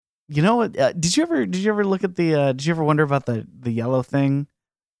You know what? Did you ever look at the? Did you ever wonder about the yellow thing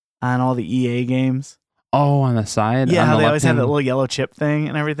on all the EA games? Oh, on the side? Yeah, on how the they left always have hand? that little yellow chip thing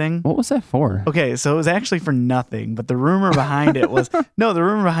and everything. What was that for? Okay, so it was actually for nothing, but the rumor behind it was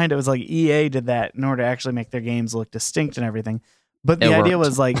like EA did that in order to actually make their games look distinct and everything. But the It idea worked.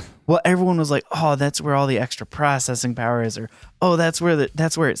 was like, well, everyone was like, oh, that's where all the extra processing power is, or oh, that's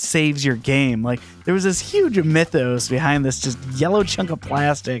where it saves your game. Like there was this huge mythos behind this just yellow chunk of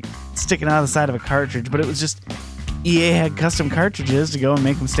plastic sticking out of the side of a cartridge, but it was just EA had custom cartridges to go and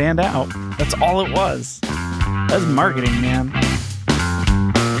make them stand out. That's all it was. That's marketing, man.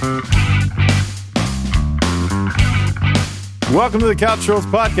 Welcome to the Couch Trolls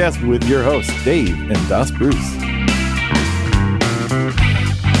Podcast with your hosts, Dave and Das Bruce.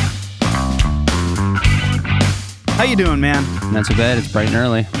 How you doing, man? Not too bad. It's bright and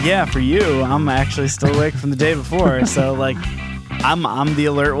early. Yeah, for you, I'm actually still awake from the day before. So like, I'm the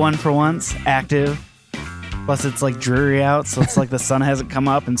alert one for once, active. Plus, it's like dreary out, so it's like the sun hasn't come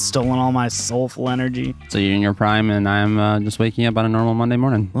up and stolen all my soulful energy. So you're in your prime, and I'm just waking up on a normal Monday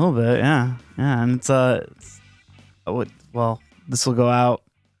morning. A little bit, yeah. And well, this will go out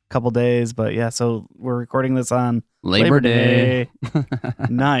a couple days, but yeah. So we're recording this on Labor Day.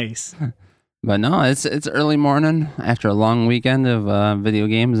 Nice. But no, it's early morning after a long weekend of video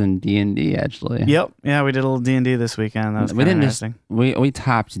games and D&D, actually. Yep. Yeah, we did a little D&D this weekend. That was We didn't interesting. we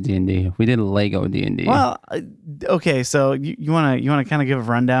topped D&D. We did Lego D&D. Well, okay. So you wanna kind of give a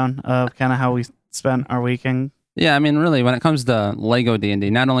rundown of kind of how we spent our weekend? Yeah, I mean, really, when it comes to Lego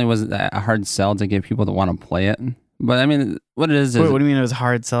D&D, not only was it a hard sell to get people to want to play it, but I mean, what it is Wait, what do you mean it was a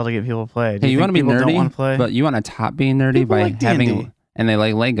hard sell to get people to play? Do hey, you think want to be people don't want to nerdy, play? but you want to top being nerdy People by like D&D. having, and they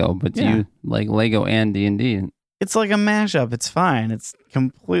like Lego, but do Yeah. you like Lego and D&D? It's like a mashup. It's fine. It's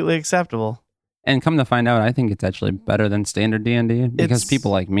completely acceptable. And come to find out, I think it's actually better than standard D&D because It's-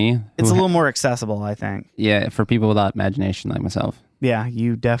 people like me, It's who a little more accessible, I think. yeah, for people without imagination like myself. Yeah,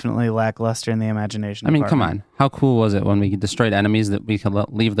 you definitely lackluster in the imagination. I mean, come department. on. How cool was it when we destroyed enemies that we could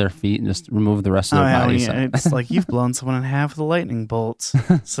leave their feet and just remove the rest of Oh, their yeah, bodies? it's like you've blown someone in half with the lightning bolts.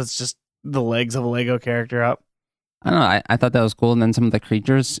 So it's just the legs of a Lego character up. I don't know. I thought that was cool. And then some of the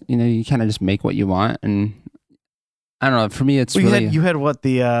creatures, you kind of just make what you want. And I don't know. For me, it's Well, really... you had what,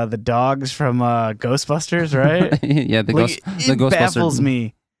 the dogs from Ghostbusters, right? yeah, the Like, the it Ghostbusters. baffles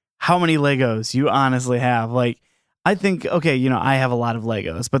me how many Legos you honestly have. Like, I think, okay, I have a lot of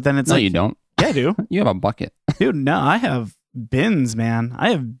Legos, but then it's No, like... you don't. Yeah, I do. You have a bucket. Dude, no, I have bins, man. I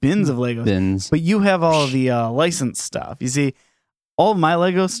have bins of Legos. Bins. But you have all of the licensed stuff. You see, all of my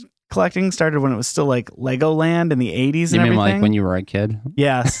Legos collecting started when it was still like Legoland in the 80s You and mean everything. like when you were a kid?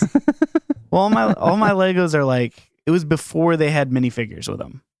 Yes. Well, all my Legos are like, it was before they had minifigures with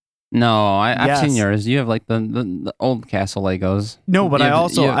them. No, I've seen Yes. yours. You have like the old castle Legos. No, but You I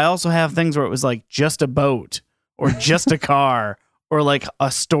have- also have things where it was like just a boat or just a car or like a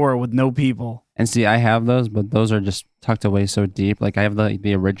store with no people. And see, I have those, but those are just tucked away so deep. Like I have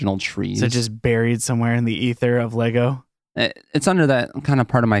the original trees. So just buried somewhere in the ether of Lego. It's under that kind of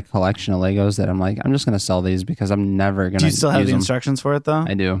part of my collection of Legos that I'm like, I'm just gonna sell these because I'm never gonna. Do you still have use the them. instructions for it though?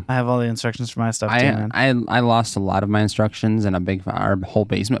 I do. I have all the instructions for my stuff too, man. I lost a lot of my instructions, and our whole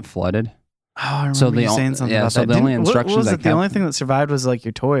basement flooded. Oh, I remember So you saying something about so that. the only What instructions was I it? The kept- only thing that survived was like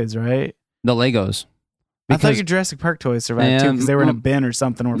your toys, right? The Legos. I thought your Jurassic Park toys survived too because they were in a bin or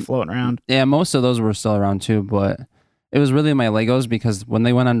something or floating around. Yeah, most of those were still around too, but it was really my Legos because when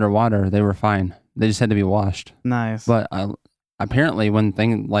they went underwater, they were fine. They just had to be washed. Nice. But apparently,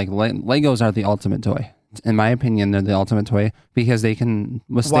 Legos are the ultimate toy. In my opinion, they're the ultimate toy because they can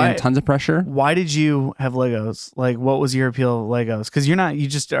withstand Why- tons of pressure. Why did you have Legos? Like, what was your appeal of Legos? Because you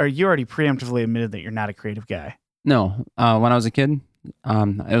already preemptively admitted that you're not a creative guy. No, when I was a kid,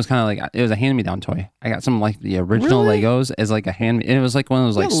 it was kind of like it was a hand-me-down toy. I got some like the original Really? Legos as like a hand. It was like one of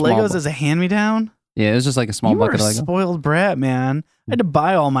those You like had small. Legos as a hand-me-down? Yeah, it was just like a small You were bucket a of Lego. spoiled brat, man. I had to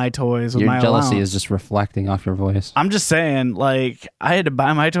buy all my toys with Your my jealousy allowance. is just reflecting off your voice. I'm just saying, like, I had to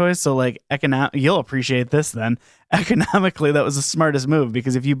buy my toys, so like, you'll appreciate this then. Economically, that was the smartest move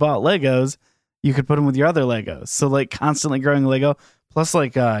because if you bought Legos, you could put them with your other Legos. So like, constantly growing Lego, plus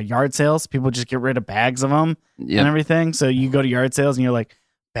like yard sales, people just get rid of bags of them and Yeah, everything. So you go to yard sales and you're like,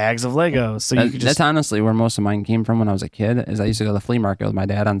 bags of Legos. So you could just that's honestly where most of mine came from when I was a kid. Is I used to go to the flea market with my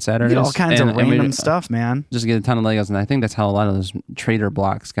dad on Saturdays. get all kinds and- of and we'd, random stuff, man. Just get a ton of Legos, and I think that's how a lot of those trader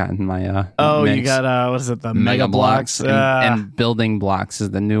blocks got in my. Oh, you mix. got what is it? The Mega blocks Ah. and building blocks is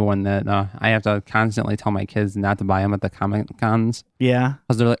the new one that I have to constantly tell my kids not to buy them at the Comic Cons Yeah.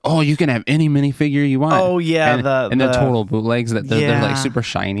 because they're like, oh, you can have any minifigure you want. Oh yeah. and they're total bootlegs that they're like Yeah. super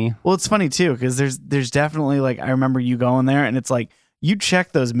shiny. Well, it's funny too because there's definitely like I remember you going there and it's like you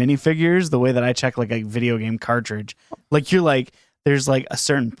check those minifigures the way that I check like a video game cartridge. Like you're like, there's like a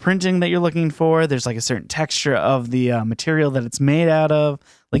certain printing that you're looking for. There's like a certain texture of the material that it's made out of.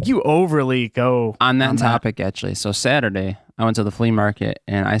 Like you overly go on that topic, actually. So Saturday, I went to the flea market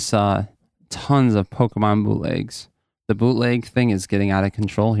and I saw tons of Pokemon bootlegs. The bootleg thing is getting out of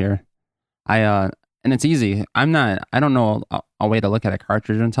control here. And it's easy. I don't know a way to look at a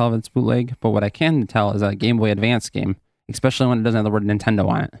cartridge and tell if it's bootleg, but what I can tell is a Game Boy Advance game, especially when it doesn't have the word Nintendo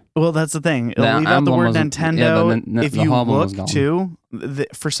on it. Well, that's the thing. It'll leave out the word Nintendo. If you look too,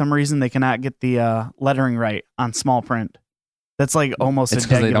 for some reason they cannot get the lettering right on small print. That's like almost it's a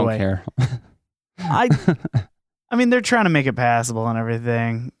dead they giveaway. Don't care. I mean, they're trying to make it passable and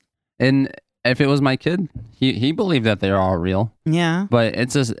everything. And if it was my kid, he believed that they're all real. Yeah. But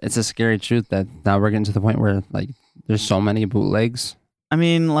it's a scary truth that now we're getting to the point where like there's so many bootlegs. I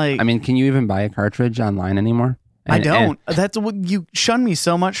mean, can you even buy a cartridge online anymore? I don't. That's what you shun me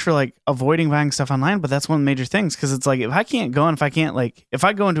so much for like avoiding buying stuff online, but that's one of the major things because it's like if I can't go and if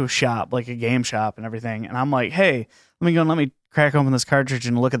I go into a shop like a game shop and everything, and I'm like, hey, let me crack open this cartridge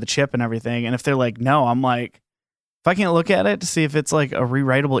and look at the chip and everything, and if they're like, no, I'm like, if I can't look at it to see if it's like a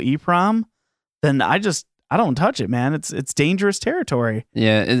rewritable EEPROM, then I don't touch it, man. It's dangerous territory.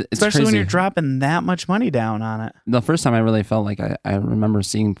 Yeah, it's especially crazy when you're dropping that much money down on it. The first time I really felt like I remember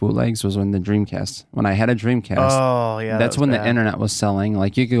seeing bootlegs was when I had a Dreamcast. Oh yeah, that's when the internet was selling.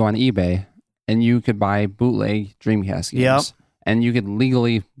 Like you could go on eBay and you could buy bootleg Dreamcast games. Yep. And you could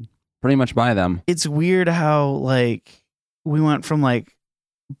legally pretty much buy them. It's weird how like we went from like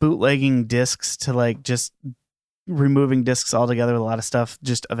bootlegging discs to like just removing discs altogether with a lot of stuff,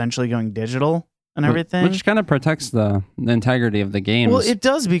 just eventually going digital and everything. Which kind of protects the integrity of the games. Well, it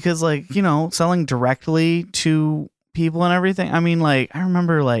does because like, selling directly to people and everything. I mean, like, I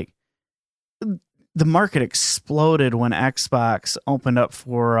remember like the market exploded when Xbox opened up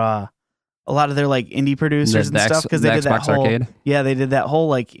for a lot of their like indie producers and stuff because they did that whole Arcade. Yeah, they did that whole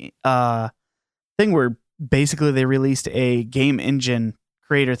like thing where basically they released a game engine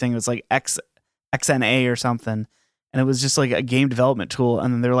creator thing. It was like XNA or something, and it was just like a game development tool.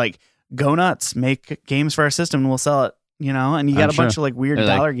 And then they're like, "Go nuts, make games for our system, and we'll sell it." And you got a bunch of like weird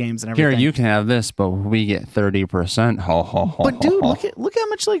dollar games and everything. Here, you can have this, but we get 30%. Ho ho ho. But dude, look how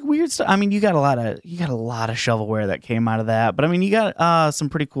much like weird stuff. I mean, you got a lot of shovelware that came out of that. But I mean, you got some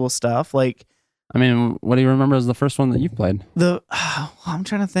pretty cool stuff. Like, I mean, what do you remember as the first one that you played? I'm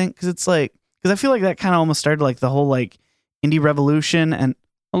trying to think because I feel like that kind of almost started like the whole like indie revolution and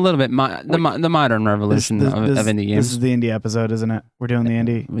a little bit the modern revolution of indie games. This is the indie episode, isn't it? We're doing the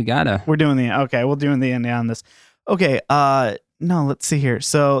indie. We're doing the indie on this. Okay, no, let's see here.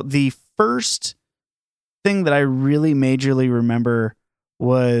 So the first thing that I really majorly remember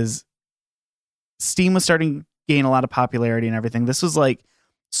was Steam was starting to gain a lot of popularity and everything. This was like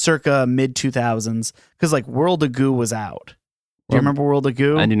circa mid 2000s because like World of Goo was out. Do you remember World of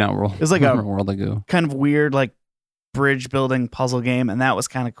Goo? I do not. It was like a World of Goo, kind of weird like bridge building puzzle game, and that was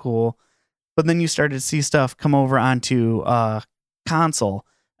kind of cool. But then you started to see stuff come over onto console,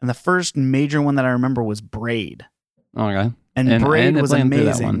 and the first major one that I remember was Braid. Okay. And Braid was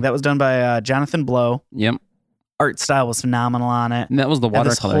amazing. That was done by Jonathan Blow. Yep. Art style was phenomenal on it. And that was the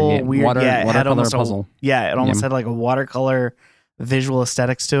watercolor game. Watercolor puzzle. It almost had like a watercolor visual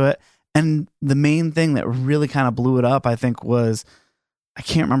aesthetics to it. And the main thing that really kind of blew it up, I think, was I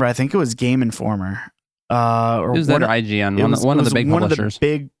can't remember. I think it was Game Informer. Or it was that IGN, one of the big publishers.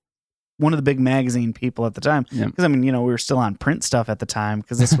 One of the big magazine people at the time. Because, I mean, we were still on print stuff at the time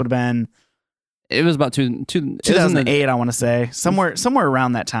because this would have been... It was about 2008, I want to say. Somewhere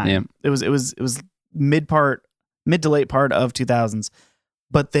around that time. Yeah. It was mid to late part of 2000s.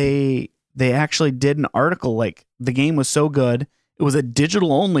 But they actually did an article, like, the game was so good. It was a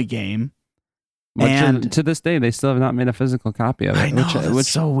digital-only game. And to this day, they still have not made a physical copy of it. I know, which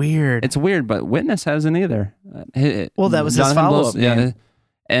so weird. It's weird, but Witness hasn't either. Well, that was his follow-up game. Yeah,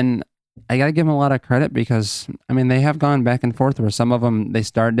 and I got to give them a lot of credit because, I mean, they have gone back and forth where some of them, they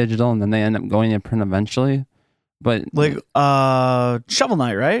start digital and then they end up going to print eventually. But like Shovel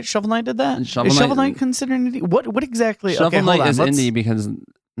Knight, right? Shovel Knight did that? Is Shovel Knight considered indie? What exactly? Shovel Knight is indie because...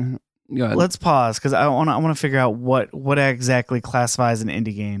 Go ahead. Let's pause because I want to figure out what exactly classifies an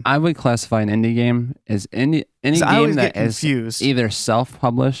indie game. I would classify an indie game as any game that is either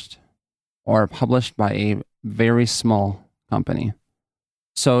self-published or published by a very small company.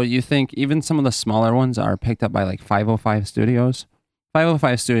 So you think even some of the smaller ones are picked up by like 505 Studios.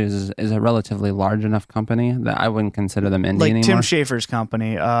 505 Studios is a relatively large enough company that I wouldn't consider them indie anymore. Like Tim Schafer's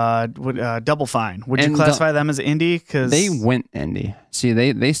company, Double Fine. Would you classify them as indie? Because they went indie. See,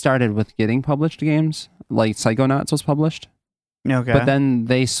 they started with getting published games. Like Psychonauts was published. Okay. But then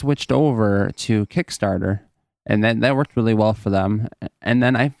they switched over to Kickstarter, and that worked really well for them. And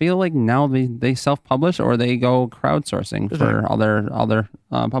then I feel like now they self-publish or they go crowdsourcing for all their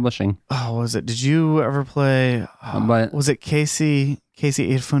publishing. Oh, was it? Did you ever play? But was it Casey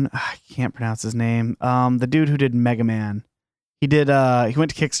Adfun? I can't pronounce his name. The dude who did Mega Man. He did. He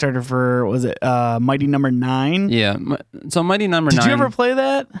went to Kickstarter for, was it Mighty Number 9? Yeah. So Mighty Number 9. Did you ever play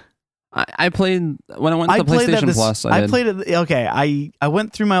that? I played when I went to PlayStation Plus. I played it. Okay, I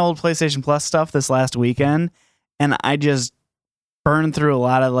went through my old PlayStation Plus stuff this last weekend, and I just burned through a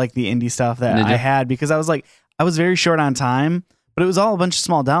lot of like the indie stuff that I had because I was very short on time, but it was all a bunch of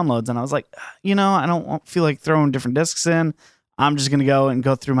small downloads, and I was like, I don't feel like throwing different discs in. I'm just gonna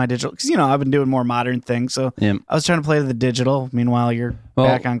go through my digital because I've been doing more modern things. So I was trying to play the digital. Meanwhile, you're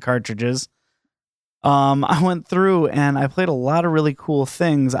back on cartridges. I went through and I played a lot of really cool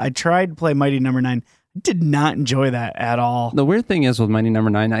things. I tried to play Mighty Number 9. Did not enjoy that at all. The weird thing is with Mighty Number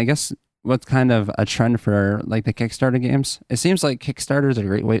 9, I guess what's kind of a trend for like the Kickstarter games, it seems like Kickstarter is a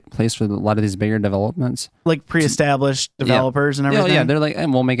great place for a lot of these bigger developments. Like pre-established developers and everything? Yeah, they're like,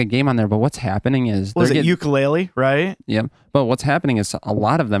 we'll make a game on there. But what's happening is... Was it Ukulele, right? Yeah. But what's happening is a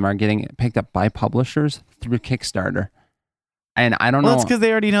lot of them are getting picked up by publishers through Kickstarter. And I don't know. Well, it's because they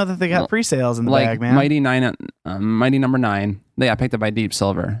already know that they got pre-sales in the bag, man. Mighty Number 9, they got picked up by Deep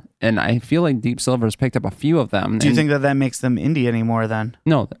Silver. And I feel like Deep Silver's picked up a few of them. Do you think that makes them indie anymore then?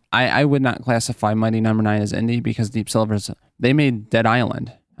 No, I would not classify Mighty Number 9 as indie because Deep Silver's, they made Dead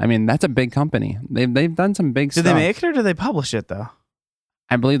Island. I mean, that's a big company. They've done some big stuff. Did they make it or did they publish it though?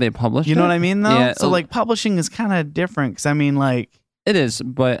 I believe they published it. You know what I mean though? Yeah, so like publishing is kind of different because I mean like... It is,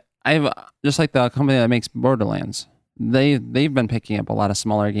 but I've just like the company that makes Borderlands. They've been picking up a lot of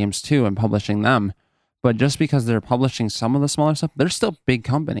smaller games too and publishing them. But just because they're publishing some of the smaller stuff, they're still big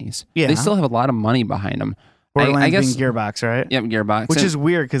companies. Yeah. They still have a lot of money behind them. Borderlands I guess, being Gearbox, right? Yep, Gearbox. Which is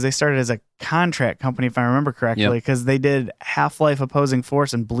weird because they started as a contract company, if I remember correctly, because they did Half-Life Opposing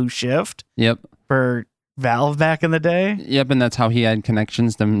Force and Blue Shift for Valve back in the day. Yep, and that's how he had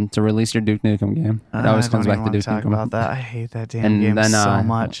connections to release your Duke Nukem game. It always comes back to Duke Nukem. About that. I hate that damn game so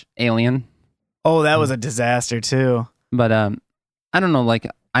much. Alien. Oh, that was a disaster too. But I don't know, like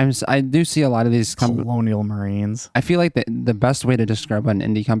I do see a lot of these Colonial Marines. I feel like the best way to describe what an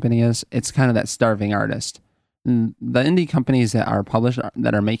indie company is, it's kind of that starving artist. The indie companies that are published,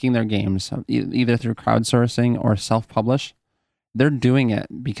 that are making their games either through crowdsourcing or self-publish, they're doing it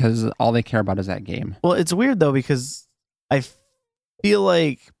because all they care about is that game. Well, it's weird though because I feel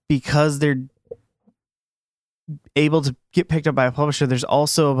like because they're able to get picked up by a publisher, there's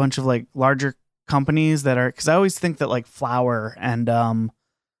also a bunch of like larger companies that are, because I always think that like Flower and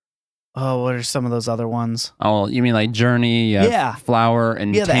what are some of those other ones? Oh, you mean like Journey, Flower,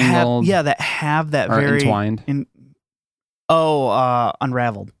 and Tangled? That have that very Entwined.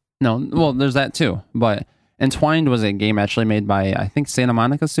 Unraveled. No, well, there's that too. But Entwined was a game actually made by I think Santa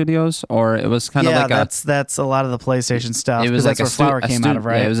Monica Studios, or it was kind of like that's a lot of the PlayStation stuff. It was like where Flower came out of,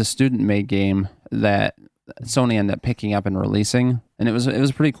 right? Yeah, it was a student-made game that Sony ended up picking up and releasing, and it was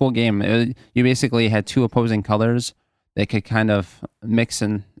a pretty cool game. You basically had two opposing colors that could kind of mix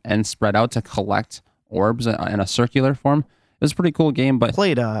and spread out to collect orbs in a circular form. It was a pretty cool game. But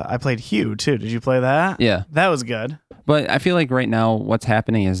I played Hue too. Did you play that? Yeah, that was good. But I feel like right now what's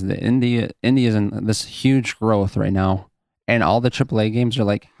happening is the indie is in this huge growth right now, and all the AAA games are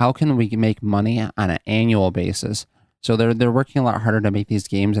like, how can we make money on an annual basis? So they're working a lot harder to make these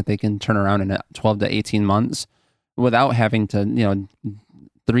games that they can turn around in 12 to 18 months without having to,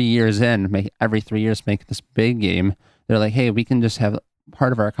 3 years in, every 3 years make this big game. They're like, hey, we can just have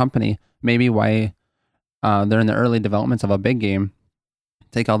part of our company, maybe why they're in the early developments of a big game,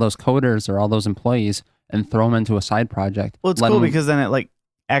 take all those coders or all those employees and throw them into a side project. Well, it's cool because then it like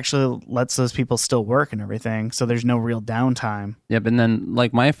actually lets those people still work and everything, so there's no real downtime. Yep, and then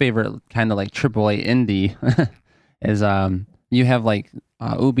like my favorite kind of like AAA indie is you have like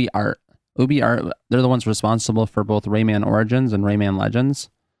Ubi Art. Ubi Art, they're the ones responsible for both Rayman Origins and Rayman Legends,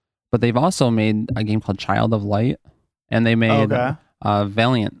 but they've also made a game called Child of Light, and they made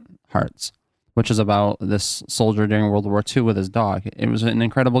Valiant Hearts, which is about this soldier during World War II with his dog. It was an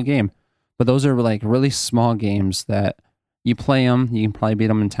incredible game, but those are like really small games that you play them, you can probably beat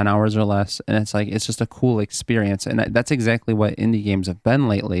them in 10 hours or less, and it's just a cool experience, and that's exactly what indie games have been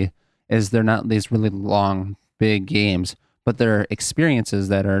lately, is they're not these really long, big games, but they're experiences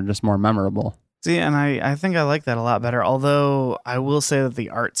that are just more memorable. See, and I think I like that a lot better, although I will say that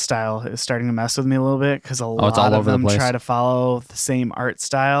the art style is starting to mess with me a little bit because a lot of them try to follow the same art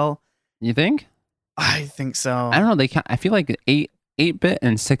style. You think? I think so. I don't know. I feel like 8-bit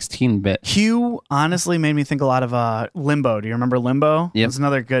and 16-bit. Q honestly made me think a lot of Limbo. Do you remember Limbo? Yep. It's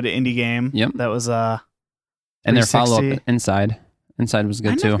another good indie game. Yep. That was And their 360. follow-up, Inside. Inside was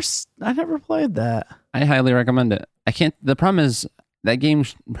good too. I never played that. I highly recommend it. The problem is that game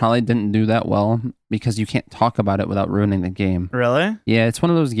probably didn't do that well because you can't talk about it without ruining the game. Really? Yeah, it's one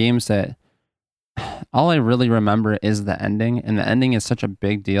of those games that all I really remember is the ending, and the ending is such a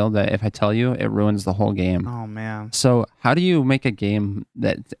big deal that if I tell you, it ruins the whole game. Oh man. So how do you make a game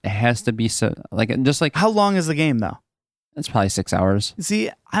that has to be so just like How long is the game though? it's probably 6 hours? See,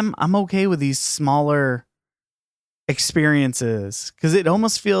 I'm okay with these smaller experiences because it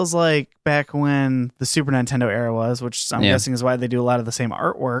almost feels like back when the Super Nintendo era was, which I'm Yeah. guessing is why they do a lot of the same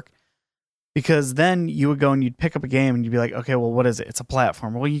artwork. Because then you would go and you'd pick up a game and you'd be like, okay, well, what is it? It's a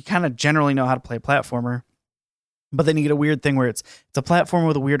platformer. Well, you kind of generally know how to play platformer, but then you get a weird thing where it's a platformer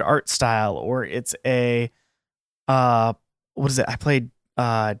with a weird art style, or it's a what is it? I played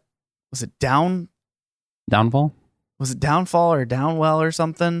was it Downfall? Was it Downfall or Downwell or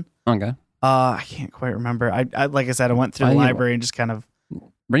something? Okay. I can't quite remember. I like I said, I went through the Why you- library and just kind of.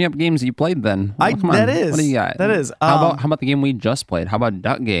 Bring up games you played then. Come on. That is. What do you got? That is. How about the game we just played? How about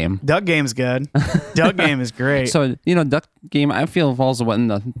Duck Game? Duck Game's good. Duck Game is great. So Duck Game, I feel falls in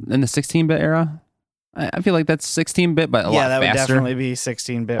the 16-bit era. I feel like that's 16-bit, but a lot that would faster. definitely be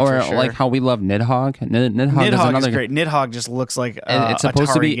 16-bit. Or for sure. like how we love Nidhogg. Nidhogg is Nidhogg another is great. Nidhogg just looks like it's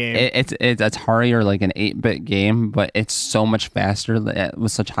supposed Atari to be game. it's Atari or like an 8-bit game, but it's so much faster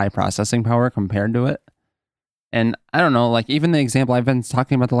with such high processing power compared to it. And I don't know, like even the example I've been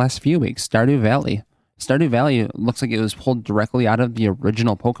talking about the last few weeks, Stardew Valley. Stardew Valley looks like it was pulled directly out of the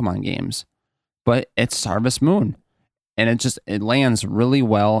original Pokemon games, but it's Harvest Moon, and it lands really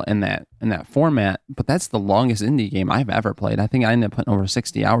well in that format. But that's the longest indie game I've ever played. I think I ended up putting over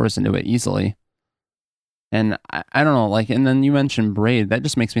 60 hours into it easily. And I don't know, like, and then you mentioned Braid. That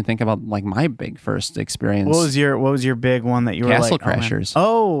just makes me think about like my big first experience. What was your big one that you were Castle like? Crashers.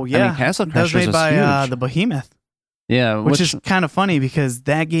 Oh yeah, I mean, Castle that was Crashers made was by huge. the Behemoth. Yeah, Which is kind of funny because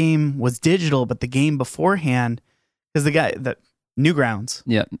that game was digital, but the game beforehand, because the Newgrounds.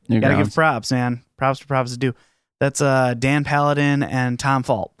 yeah, Gotta give props, man. Props is due. That's Dan Paladin and Tom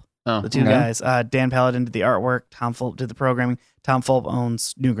Fulp, the two guys. Dan Paladin did the artwork. Tom Fulp did the programming. Tom Fulp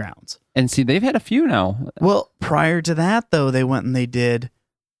owns Newgrounds. And see, they've had a few now. Well, prior to that, though, they went and they did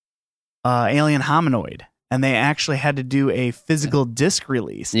Alien Hominoid, and they actually had to do a physical disc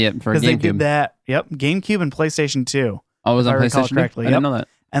release. Yeah, for Because they GameCube. did that. Yep, GameCube and PlayStation 2. Oh, it was if on I recall PlayStation correctly. I didn't know that.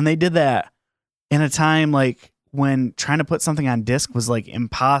 And they did that in a time like when trying to put something on disc was like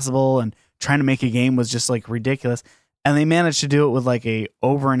impossible and trying to make a game was just like ridiculous. And they managed to do it with like a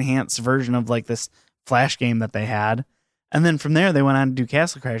over enhanced version of like this Flash game that they had. And then from there they went on to do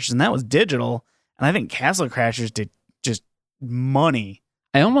Castle Crashers, and that was digital. And I think Castle Crashers did just money.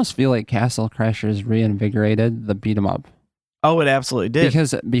 I almost feel like Castle Crashers reinvigorated the beat 'em up. Oh, it absolutely did.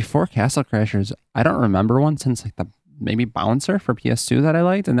 Because before Castle Crashers, I don't remember one since like the maybe Bouncer for PS2 that I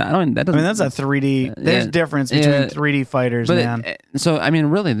liked, and that doesn't. I mean, that's a 3D. There's yeah, difference between yeah, 3D fighters, but man. So I mean,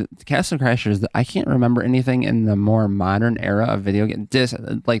 really, the Castle Crashers. I can't remember anything in the more modern era of video game,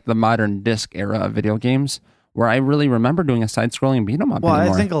 like the modern disc era of video games, where I really remember doing a side-scrolling beat 'em up. Well,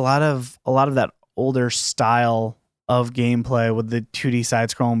 anymore. I think a lot of that older style of gameplay with the 2D side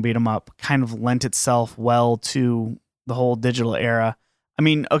scrolling beat 'em up kind of lent itself well to the whole digital era. I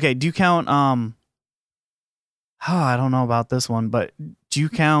mean, okay, do you count I don't know about this one, but do you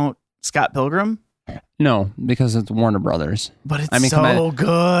count Scott Pilgrim? no, because it's Warner Brothers. But it's I mean, come so on.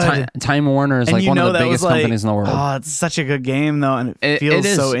 good. Time Warner is And like you one know of the that biggest was like, companies in the world. Oh, it's such a good game though, and it feels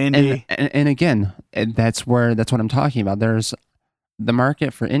is. so indie. And again, that's what I'm talking about. There's the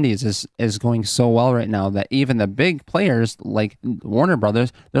market for indies is going so well right now that even the big players like Warner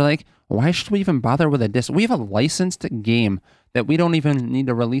Brothers, they're like, why should we even bother with a disc? We have a licensed game that we don't even need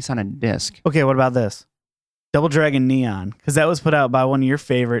to release on a disc. Okay, what about this? Double Dragon Neon, because that was put out by one of your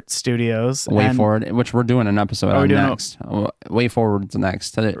favorite studios. Way and- Forward, which we're doing an episode Are we on doing next. Way Forward's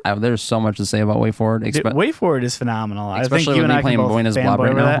next. There's so much to say about Way Forward. Dude, Way Forward is phenomenal. I think Especially you with and me I can playing both Buena's Blob fanboy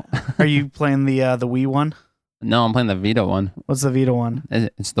right over now. that. Are you playing the Wii one? No, I'm playing the Vita one. What's the Vita one?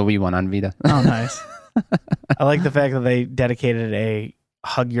 It's the Wii one on Vita. Oh, nice. I like the fact that they dedicated a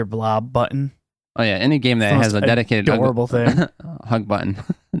hug your blob button. Oh yeah, any game that It's the has a most dedicated adorable thing. hug button.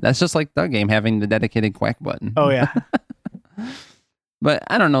 That's just like the game having the dedicated quack button. Oh yeah. But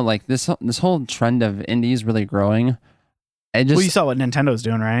I don't know, like this whole trend of indies really growing. I just Well, you saw what Nintendo's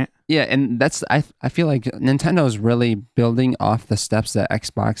doing, right? yeah, and that's I feel like Nintendo is really building off the steps that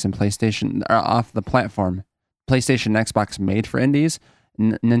Xbox and PlayStation are off the platform. PlayStation and Xbox made for indies,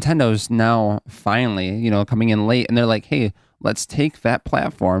 Nintendo's now finally, coming in late, and they're like, hey, let's take that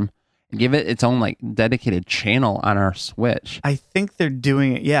platform and give it its own like dedicated channel on our Switch. I think they're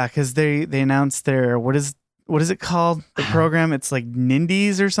doing it, yeah, because they announced their what is it called? The program? It's like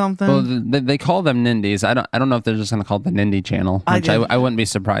Nindies or something. Well, they call them Nindies. I don't know if they're just going to call it the Nindy channel, which I wouldn't be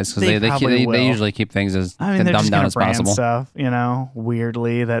surprised because they usually keep things as they're dumbed just down as brand possible. Stuff,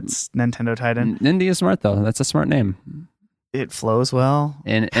 weirdly that's Nintendo tied in. Nindy is smart though. That's a smart name. It flows well.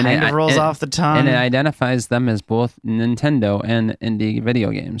 And it rolls off the tongue. And it identifies them as both Nintendo and indie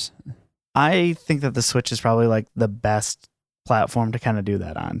video games. I think that the Switch is probably like the best platform to kind of do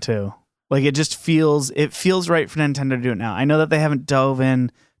that on too. Like it just feels right for Nintendo to do it now. I know that they haven't dove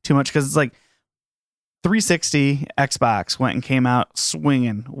in too much because it's like 360 Xbox went and came out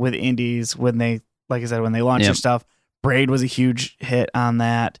swinging with indies when they, like I said, when they launched their stuff. Braid was a huge hit on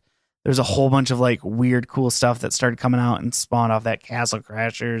that. There's a whole bunch of like weird, cool stuff that started coming out and spawned off that Castle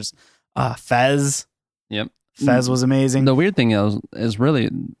Crashers. Fez. Yep. Fez was amazing. The weird thing is really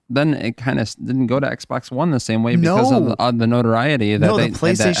then it kind of didn't go to Xbox One the same way because of the notoriety that the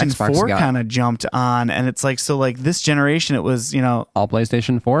PlayStation that 4 kind of jumped on, and it's like so like this generation it was all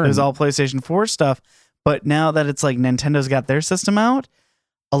PlayStation 4. It was all PlayStation 4 stuff, but now that it's like Nintendo's got their system out,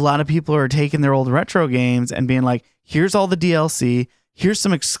 a lot of people are taking their old retro games and being like, here's all the DLC. Here's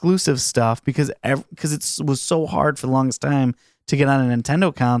some exclusive stuff because it was so hard for the longest time to get on a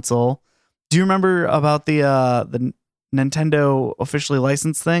Nintendo console. Do you remember about the Nintendo officially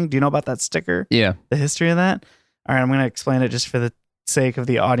licensed thing? Do you know about that sticker? Yeah. The history of that? All right, I'm going to explain it just for the sake of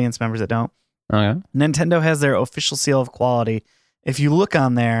the audience members that don't. Okay. Nintendo has their official seal of quality. If you look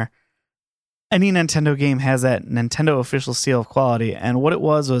on there, any Nintendo game has that Nintendo official seal of quality. And what it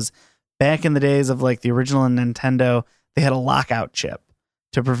was back in the days of like the original Nintendo, they had a lockout chip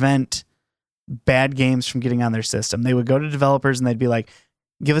to prevent bad games from getting on their system. They would go to developers and they'd be like,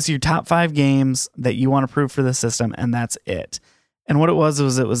 give us your top 5 games that you want to prove for the system, and that's it. And what it was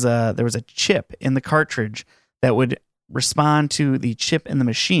there was a chip in the cartridge that would respond to the chip in the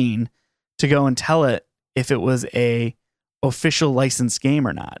machine to go and tell it if it was a official licensed game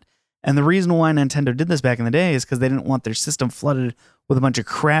or not. And the reason why Nintendo did this back in the day is because they didn't want their system flooded with a bunch of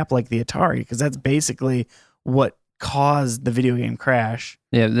crap like the Atari, because that's basically what caused the video game crash.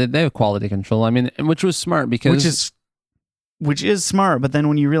 Yeah, they have quality control. I mean, which was smart because which is smart, but then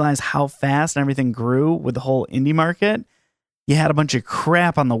when you realize how fast and everything grew with the whole indie market, you had a bunch of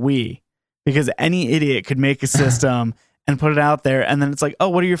crap on the Wii because any idiot could make a system and put it out there, and then it's like, oh,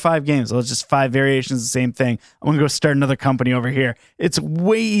 what are your 5 games? Well, it's just 5 variations of the same thing. I'm going to go start another company over here. It's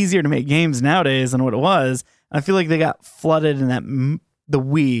way easier to make games nowadays than what it was. I feel like they got flooded in that the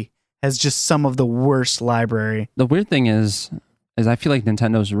Wii has just some of the worst library. The weird thing is I feel like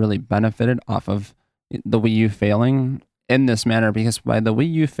Nintendo's really benefited off of the Wii U failing in this manner, because by the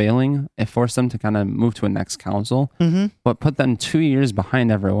Wii U failing, it forced them to kind of move to a next console, but put them 2 years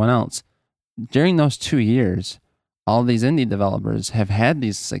behind everyone else. During those 2 years, all these indie developers have had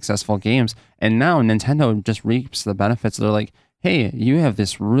these successful games, and now Nintendo just reaps the benefits. They're like, hey, you have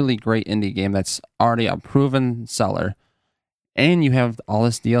this really great indie game that's already a proven seller, and you have all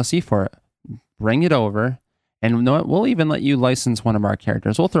this DLC for it. Bring it over, and you know what? We'll even let you license one of our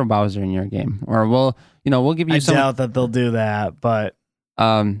characters. We'll throw Bowser in your game, or we'll give you some. I doubt that they'll do that, but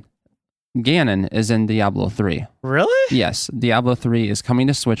Ganon is in Diablo 3. Really? Yes, Diablo 3 is coming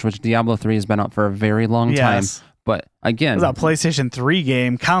to Switch, which Diablo 3 has been out for a very long time. But again, it was a PlayStation 3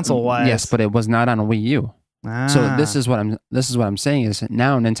 game, console-wise. Yes, but it was not on a Wii U. So this is what I'm saying is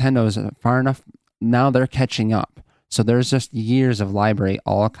now Nintendo's far enough. Now they're catching up. So there's just years of library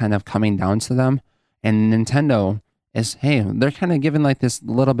all kind of coming down to them, and Nintendo is they're kind of giving like this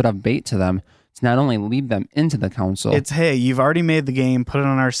little bit of bait to them to not only lead them into the console. It's you've already made the game, put it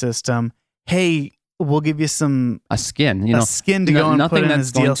on our system. Hey, we'll give you a skin, a skin to go and put in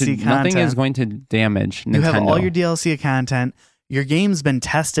as DLC content. Nothing is going to damage Nintendo. You have all your DLC content. Your game's been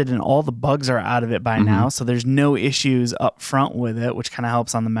tested and all the bugs are out of it by now, so there's no issues up front with it, which kind of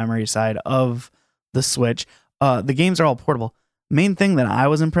helps on the memory side of the Switch. The games are all portable. Main thing that I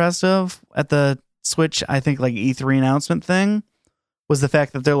was impressed of at the Switch, I think like E3 announcement thing, was the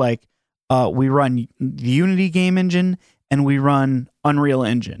fact that they're like, we run the Unity game engine and we run Unreal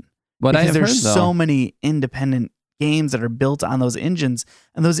Engine. But because there's so many independent games that are built on those engines,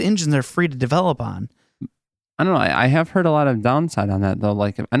 and those engines are free to develop on. I don't know. I have heard a lot of downside on that though.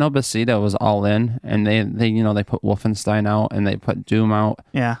 Like I know Bethesda was all in, and they put Wolfenstein out and they put Doom out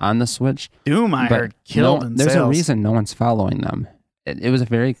on the Switch. Doom I heard killed in There's sales. a reason no one's following them. It was a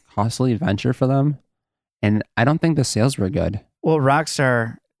very costly venture for them, and I don't think the sales were good. Well,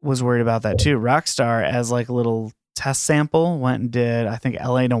 Rockstar was worried about that too. Rockstar, as like a little test sample, went and did, I think,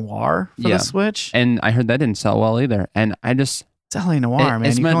 LA Noir for Yeah. the Switch. And I heard that didn't sell well either. And I just, It's LA Noir, man.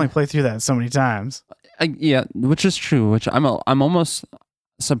 it's You meant- can only play through that so many times. yeah, which is true. Which I'm almost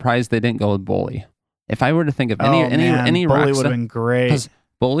surprised they didn't go with Bully. If I were to think of any Bully would Rockstar, have been great. 'cause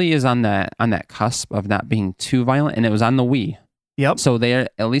Bully is on that cusp of not being too violent, and it was on the Wii. Yep. So they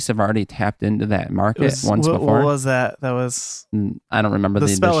at least have already tapped into that market What before. What was that? That was I don't remember the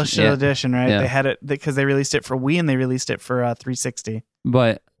the Special edition. Yeah. Edition, right? Yeah. They had it because they released it for Wii and they released it for 360.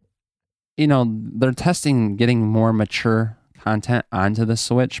 But they're testing getting more mature content onto the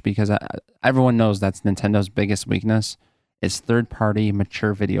Switch because everyone knows that's Nintendo's biggest weakness is third-party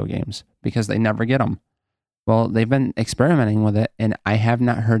mature video games because they never get them. Well, they've been experimenting with it, and I have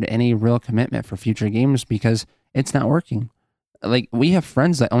not heard any real commitment for future games because it's not working. Like, we have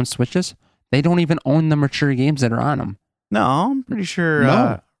friends that own Switches. They don't even own the mature games that are on them. No, I'm pretty sure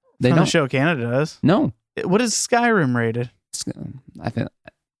No, they From don't. the Show Canada does. No. What is Skyrim rated? I think...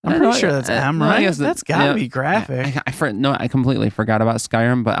 I'm pretty sure that's M, no, I right? guess That's gotta be graphic. I completely forgot about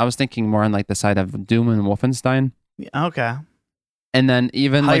Skyrim, but I was thinking more on like the side of Doom and Wolfenstein. Okay. And then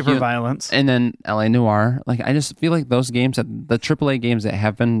even Hyper violence. and then LA Noir. Like, I just feel like those games, the AAA games that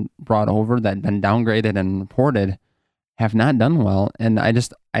have been brought over, that have been downgraded and ported, have not done well. And I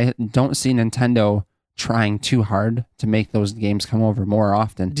don't see Nintendo trying too hard to make those games come over more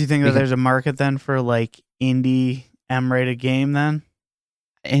often. Do you think that Because- there's a market then for like indie M-rated game then?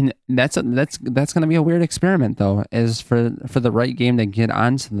 And that's going to be a weird experiment though, is for the right game to get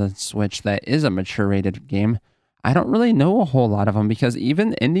onto the Switch that is a mature rated game. I don't really know a whole lot of them because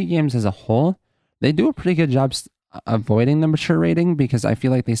even indie games as a whole, they do a pretty good job avoiding the mature rating because I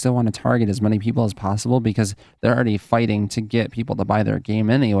feel like they still want to target as many people as possible because they're already fighting to get people to buy their game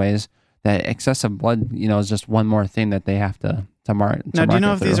anyways. That excessive blood, is just one more thing that they have to market. Now, do you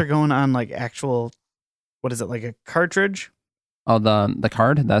know if these are going on like actual, what is it, like a cartridge? Oh, the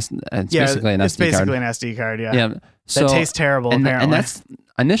card? It's basically an it's SD basically card. an SD card, yeah. Yeah. So, That tastes terrible, apparently. and that's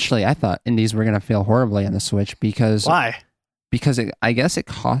initially I thought indies were gonna fail horribly on the Switch because Why? I guess it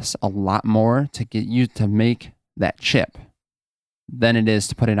costs a lot more to get you to make that chip than it is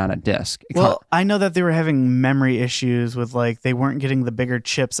to put it on a disc. Well, I know that they were having memory issues with like they weren't getting the bigger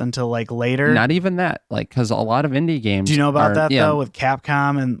chips until like later. Not even that, like because a lot of indie games. Do you know about that yeah, though with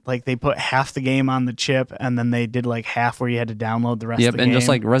Capcom and like they put half the game on the chip and then they did like half where you had to download the rest Yep, of the and game? just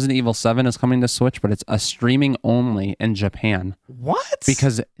like Resident Evil 7 is coming to Switch, but it's a streaming only in Japan what?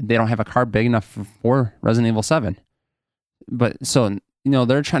 because they don't have a card big enough for Resident Evil 7. But so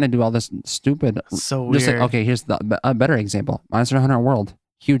they're trying to do all this stupid. so weird. Just like, okay, here's a better example. Monster Hunter World,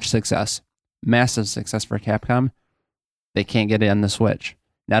 huge success, massive success for Capcom. They can't get it on the Switch.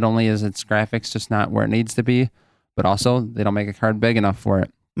 Not only is its graphics just not where it needs to be, but also they don't make a card big enough for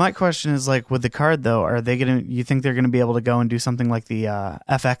it. My question is like with the card though, you think they're gonna be able to go and do something like the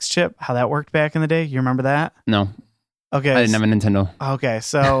FX chip? How that worked back in the day? You remember that? No, Okay. I didn't have a Nintendo. Okay,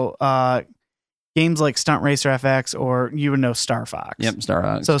 so games like Stunt Racer FX or you would know Star Fox. Yep, Star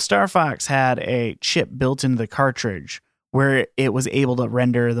Fox. So Star Fox had a chip built into the cartridge where it was able to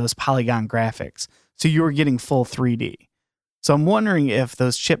render those polygon graphics. So you were getting full 3D. So I'm wondering if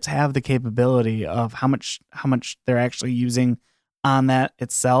those chips have the capability of how much they're actually using on that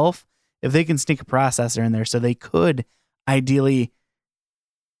itself. If they can sneak a processor in there so they could ideally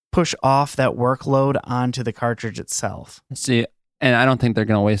push off that workload onto the cartridge itself. See, and I don't think they're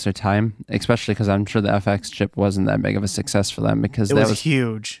going to waste their time, especially because I'm sure the FX chip wasn't that big of a success for them because It that was was.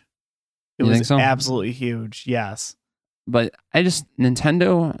 huge. It You was think so? absolutely huge. Yes. But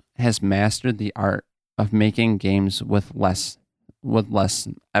Nintendo has mastered the art of making games with less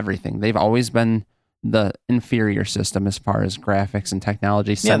everything. They've always been the inferior system as far as graphics and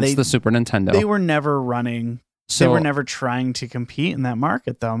technology since the Super Nintendo. They were never running. So They were never trying to compete in that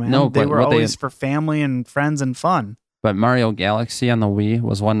market, though, man. No, they but were what they- always for family and friends and fun. But Mario Galaxy on the Wii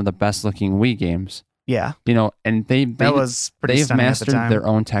was one of the best looking Wii games. Yeah, And that was pretty they've stunning at the mastered time. their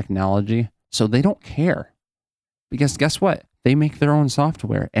own technology, so they don't care. Because guess what? They make their own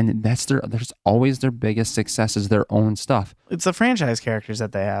software, and there's always their biggest success is their own stuff. It's the franchise characters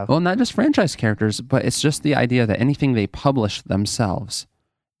that they have. Well, not just franchise characters, but it's just the idea that anything they publish themselves,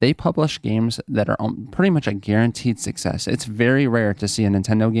 they publish games that are pretty much a guaranteed success. It's very rare to see a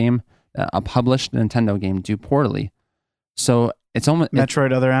Nintendo game, a published Nintendo game, do poorly. So it's almost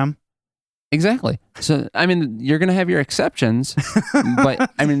Metroid Other M. exactly. So I mean, you're gonna have your exceptions,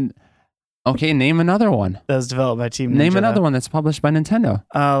 but I mean, okay, name another one. That was developed by Team Ninja. Name another one that's published by Nintendo.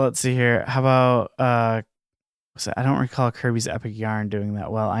 Let's see here. How about I don't recall Kirby's Epic Yarn doing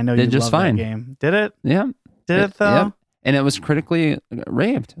that well. I know Did you just love fine. that game. Did it? Yeah, Did it though? Yep. And it was critically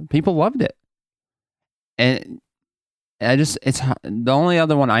raved. People loved it. And it's the only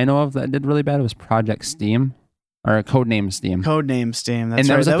other one I know of that did really bad was Project Steam, or Codename Steam. Codename Steam. That's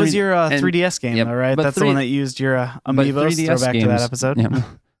And right. That was your 3DS game, yep, though, right? but That's the one that used your amiibos. 3DS Throwback to that episode. Yeah.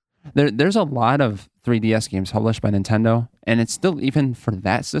 There's a lot of 3DS games published by Nintendo, and it's still, even for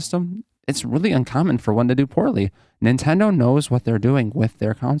that system, it's really uncommon for one to do poorly. Nintendo knows what they're doing with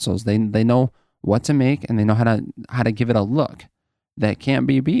their consoles. They know what to make, and they know how to give it a look that can't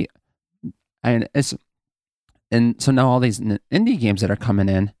be beat. And so now all these indie games that are coming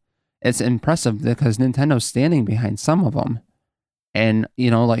in, it's impressive because Nintendo's standing behind some of them. And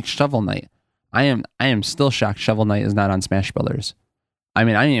like Shovel Knight, I am still shocked Shovel Knight is not on Smash Brothers. I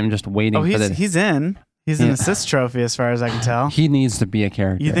mean, I am just waiting for the. He's in. He's an assist trophy, as far as I can tell. He needs to be a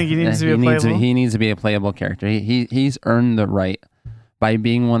character. You think he needs to be a playable? He needs to be a playable character. He's earned the right by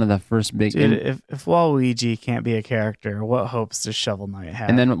being one of the first big. Dude, if Waluigi can't be a character, what hopes does Shovel Knight have?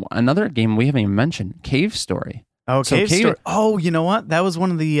 And then another game we haven't even mentioned, Cave Story. Oh, Cave Story. Oh, you know what? That was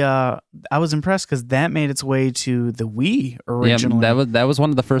one of the. I was impressed because that made its way to the Wii originally. Yeah, that was one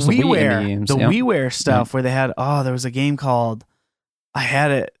of the first Wii indie games. The WiiWare stuff where they had. Oh, there was a game called. I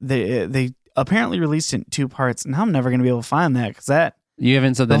had it. They apparently released it in 2 parts. Now I'm never going to be able to find that because that. You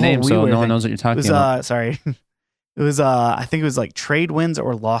haven't said the name, so no one knows what you're talking about. Sorry. It was. I think it was like Trade Winds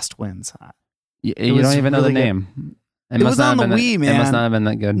or Lost Winds. You don't even know the name. It was on the Wii, man. It must not have been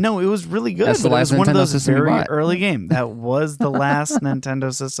that good. No, it was really good. That's the last it was Nintendo one of those system you very bought. early game. That was the last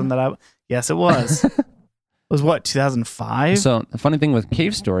Nintendo system that I. Yes, it was. It was what, 2005? So the funny thing with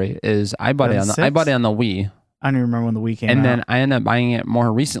Cave Story is I bought it on the Wii. I don't even remember when the Wii came out. And then I ended up buying it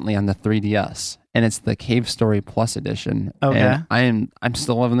more recently on the 3DS, and it's the Cave Story Plus edition. Okay. And I'm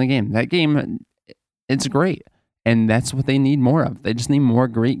still loving the game. That game, it's great, and that's what they need more of. They just need more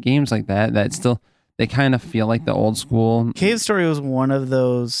great games like that. That still. They kind of feel like the old school. Cave Story was one of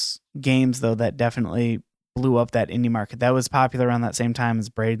those games, though, that definitely blew up that indie market. That was popular around that same time as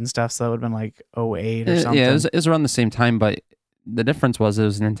Braid and stuff, so that would have been like 08 or something. Yeah, it was around the same time, but the difference was it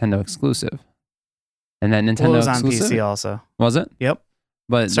was Nintendo exclusive. And that Nintendo it was exclusive, on PC also. Was it? Yep.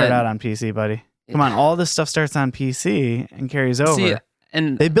 But started out on PC, buddy. Come on, all this stuff starts on PC and carries over. See,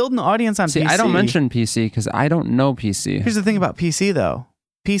 and they build an audience on PC. I don't mention PC because I don't know PC. Here's the thing about PC, though.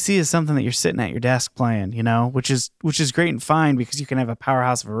 PC is something that you're sitting at your desk playing, which is great and fine because you can have a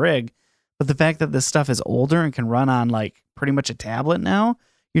powerhouse of a rig. But the fact that this stuff is older and can run on like pretty much a tablet now,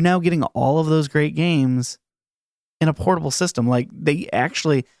 you're now getting all of those great games in a portable system. Like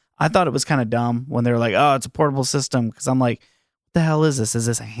I thought it was kind of dumb when they were like, oh, it's a portable system. Because I'm like, what the hell is this? Is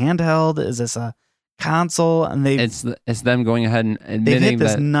this a handheld? Is this a console? And it's them going ahead and admitting they've hit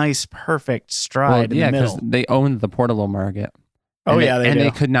this that, nice, perfect stride in the middle. because they owned the portable market. Oh, yeah, they do.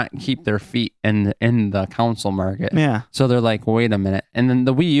 They could not keep their feet in the console market. Yeah. So they're like, wait a minute. And then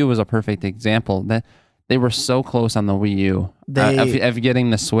the Wii U was a perfect example. That they were so close on the Wii U of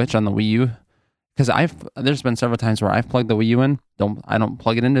getting the Switch on the Wii U. Because there's been several times where I've plugged the Wii U in. I don't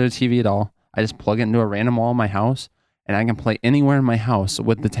plug it into the TV at all. I just plug it into a random wall in my house, and I can play anywhere in my house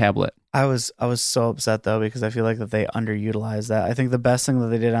with the tablet. I was so upset though because I feel like that they underutilized that. I think the best thing that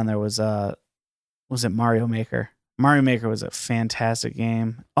they did on there was it Mario Maker? Mario Maker was a fantastic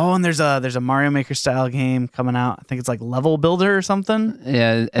game. Oh, and there's a Mario Maker style game coming out. I think it's like Level Builder or something.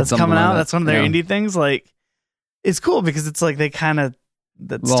 Yeah, it's coming out. That's one of their indie things. Like, it's cool because it's like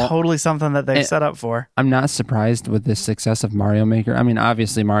that's totally something that they've set up for. I'm not surprised with the success of Mario Maker. I mean,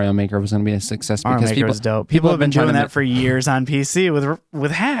 obviously Mario Maker was going to be a success because Maker was dope. People have been doing that for years on PC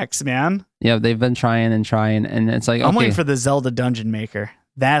with hacks, man. Yeah, they've been trying, and it's like, I'm waiting for the Zelda Dungeon Maker.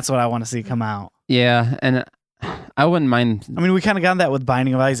 That's what I want to see come out. Yeah, and I wouldn't mind. I mean, we kind of got that with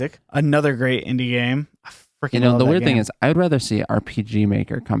Binding of Isaac, another great indie game. The weird thing is, I would rather see RPG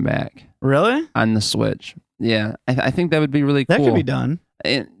Maker come back. Really? On the Switch. Yeah, I think that would be really cool. That could be done.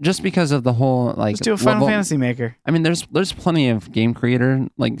 Just because of the whole let's do a Final Fantasy Maker. I mean, there's plenty of game creator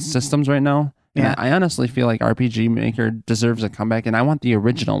systems right now. Yeah. I honestly feel like RPG Maker deserves a comeback, and I want the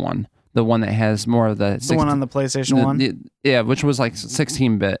original one. The one that has more of the one on the PlayStation 1? Yeah, which was like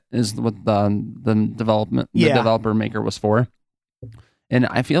 16-bit is what the developer maker was for. And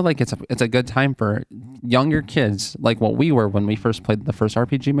I feel like it's a good time for younger kids, like what we were when we first played the first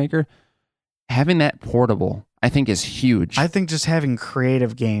RPG Maker. Having that portable, I think, is huge. I think just having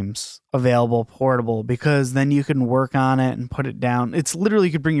creative games available portable, because then you can work on it and put it down. It's literally,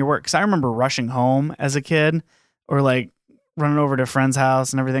 you could bring your work. Because I remember rushing home as a kid, or like running over to a friend's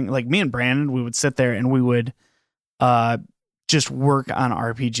house and everything. Like me and Brandon, we would sit there and we would just work on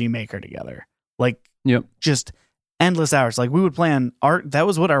RPG Maker together. Like, just endless hours. Like, we would play on art. That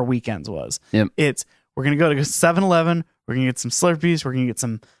was what our weekends was. Yep. We're going to go to 7-Eleven. We're going to get some Slurpees. We're going to get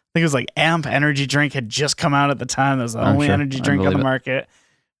some think it was like Amp energy drink had just come out at the time. That was the I'm only sure. energy I drink on the believe it. market.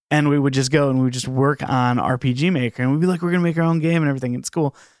 And we would just go and we would just work on RPG Maker, and we'd be like, we're going to make our own game and everything in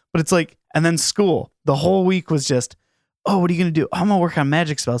school. But it's like, and then school, the whole week was just, oh, what are you going to do? Oh, I'm going to work on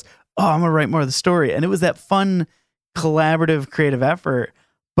magic spells. Oh, I'm going to write more of the story. And it was that fun, collaborative, creative effort.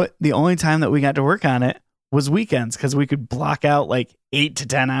 But the only time that we got to work on it was weekends, because we could block out like 8 to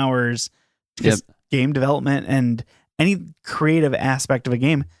 10 hours, because game development and any creative aspect of a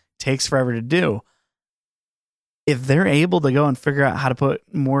game takes forever to do. If they're able to go and figure out how to put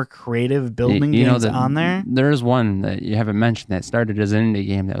more creative building games on there. There's one that you haven't mentioned that started as an indie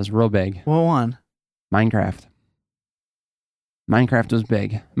game that was real big. What one? Minecraft. Minecraft was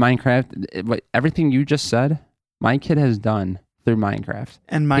big. Everything you just said, my kid has done through Minecraft.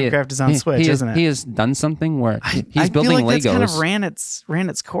 And Minecraft is on Switch, isn't it? He has done something where he's I building feel like Legos. That's kind of ran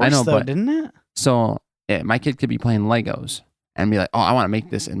its course, know, though, but- didn't it? So my kid could be playing Legos and be like, oh, I want to make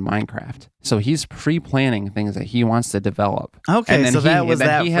this in Minecraft. So he's pre-planning things that he wants to develop. Okay, And then so he- that was then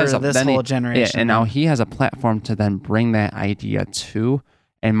that he for has a- this then he- whole generation. Yeah, and now he has a platform to then bring that idea to.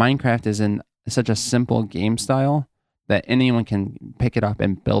 And Minecraft is in such a simple game style that anyone can pick it up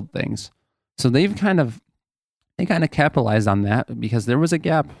and build things. So they kind of capitalized on that, because there was a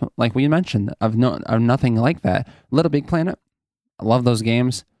gap, like we mentioned, of nothing like that. Little Big Planet, I love those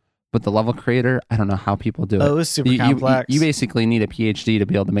games, but the level creator, I don't know how people do it. Oh, it was super complex. You basically need a PhD to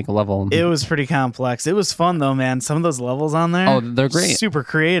be able to make a level. It was pretty complex. It was fun, though, man. Some of those levels on there. Oh, they're great. Super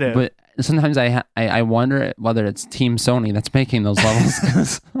creative. But sometimes I wonder whether it's Team Sony that's making those levels,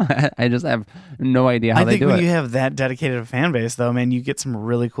 because I just have no idea how I they think do when it. you have that dedicated a fan base, though, man, you get some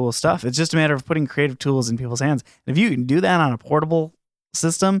really cool stuff. It's just a matter of putting creative tools in people's hands. If you can do that on a portable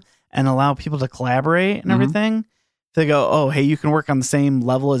system and allow people to collaborate and Mhm. everything, they go, oh, hey, you can work on the same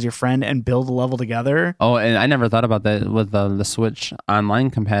level as your friend and build a level together. Oh, and I never thought about that with the Switch online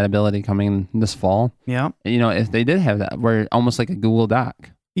compatibility coming this fall. Yeah. You know, if they did have that, where almost like a Google Doc,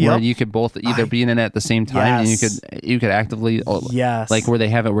 where Yep. you could both either be in it at the same time, Yes. and you could actively, Yes. like where they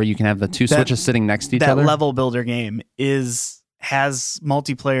have it where you can have the two That- switches sitting next to each that other. level builder game has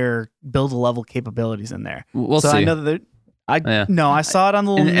multiplayer build a level capabilities in there. We'll so see. I know that Yeah. I saw it on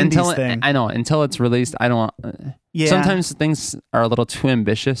the little until indies thing. I know until it's released, I don't. Yeah. Sometimes things are a little too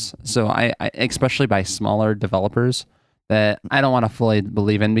ambitious, so I especially by smaller developers, that I don't want to fully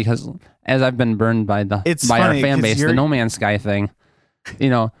believe in, because as I've been burned by It's our funny, fan 'cause base, the you're- No Man's Sky thing, you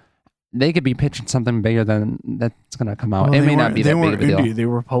know, they could be pitching something bigger than that's gonna come out. Well, it they may not weren't- be they that big weren't of a deal. indie. They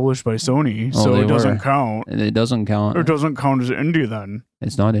were published by Sony, Oh, so they it doesn't were. count. It doesn't count. It doesn't count as indie then.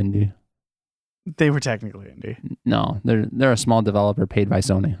 It's not indie. They were technically indie. No, they're a small developer paid by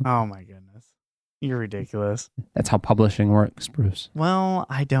Sony. Oh my goodness. You're ridiculous. That's how publishing works, Bruce. Well,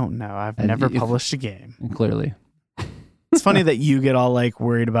 I don't know. I've And never if- published a game. Clearly. It's funny that you get all like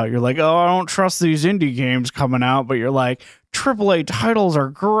worried about, you're like, oh, I don't trust these indie games coming out, but you're like, AAA titles are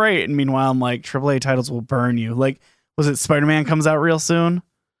great. And meanwhile, I'm like, AAA titles will burn you. Like, was it Spider-Man comes out real soon?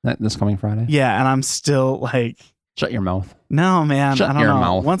 This coming Friday. Yeah, and I'm still like, Shut your mouth. no, man, Shut I don't your know.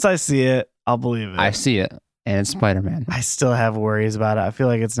 mouth. Once I see it, I'll believe it. I see it, and it's Spider-Man. I still have worries about it. I feel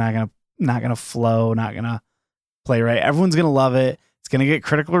like it's not gonna flow, not gonna play right. Everyone's gonna love it. It's gonna get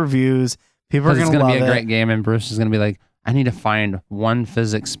critical reviews. People are Because gonna it's love gonna be a it. great game, and Bruce is gonna be like, I need to find one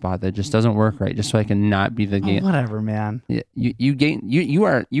physics spot that just doesn't work right, just so I can not be the Oh, game. whatever, man. You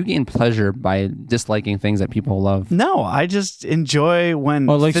gain pleasure by disliking things that people love. No, I just enjoy when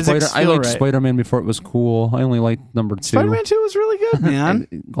I like physics feel right. Spider-Man before it was cool. I only liked number 2. Spider-Man 2 was really good, man.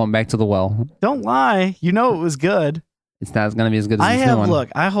 Going back to the well, Don't lie. You know it was good. it's not going to be as good as this new one.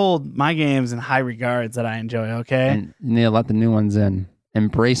 I hold my games in high regards that I enjoy, okay? And you need to let the new ones in.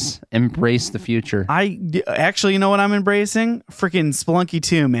 Embrace the future. Actually, you know what I'm embracing? Freaking Spelunky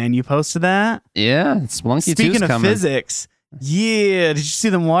 2, man. You posted that? Yeah, Spelunky 2's Speaking of coming. physics, yeah. Did you see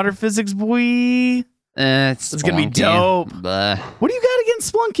them water physics, boy? It's gonna be Spelunky. dope. Blah. What do you got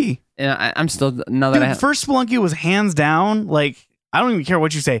against Spelunky? Yeah, I'm still now that Dude, I have, first Spelunky was hands down. Like, I don't even care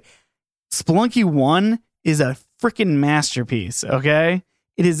what you say. Spelunky 1 is a freaking masterpiece, okay?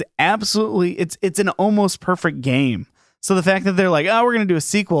 It is absolutely, it's an almost perfect game. So the fact that they're like, oh, we're going to do a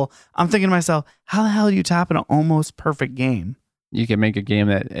sequel, I'm thinking to myself, how the hell do you top an almost perfect game? you can make a game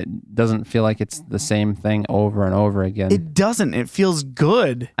that it doesn't feel like it's the same thing over and over again. It doesn't. It feels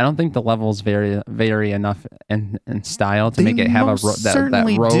good. I don't think the levels vary enough in style to make it have that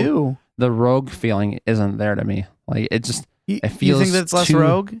certainly rogue. do. The rogue feeling isn't there to me. Like it just You feels think that's less too-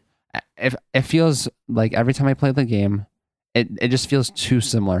 rogue? it feels like every time I play the game, it just feels too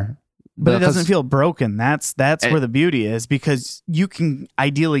similar. But it doesn't Because- feel broken. That's where the beauty is, because you can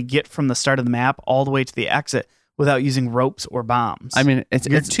ideally get from the start of the map all the way to the exit without using ropes or bombs. I mean, it's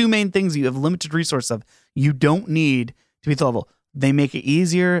Your two main things you have limited resource of. You don't need to be at the level. They make it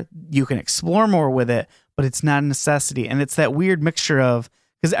easier. You can explore more with it, but it's not a necessity. And it's that weird mixture of,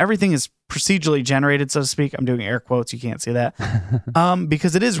 because everything is procedurally generated, so to speak. I'm doing air quotes. You can't see that.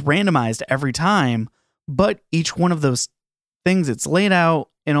 Because it is randomized every time, but each one of those things, it's laid out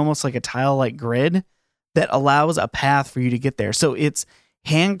in almost like a tile-like grid that allows a path for you to get there. So it's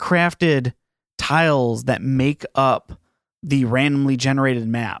handcrafted tiles that make up the randomly generated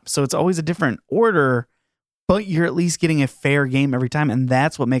map. So it's always a different order, but you're at least getting a fair game every time. And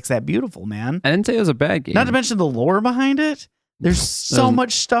that's what makes that beautiful, man. I didn't say it was a bad game. Not to mention the lore behind it. There's so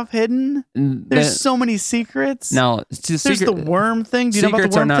much stuff hidden. There's so many secrets. Now, there's the worm thing. Do you know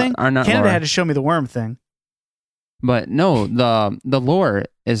about the worm thing? Canada lore. had to show me the worm thing. But no, the lore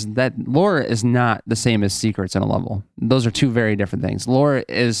is not the same as secrets in a level. Those are two very different things. Lore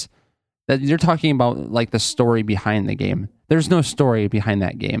is that you're talking about like the story behind the game. There's no story behind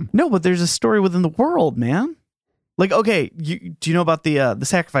that game. No, but there's a story within the world, man. Like, okay, do you know about the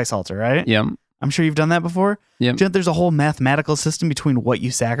sacrifice altar, right? Yeah. I'm sure you've done that before. Yep. Do you know there's a whole mathematical system between what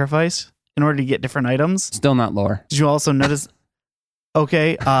you sacrifice in order to get different items? Still not lore. Did you also notice?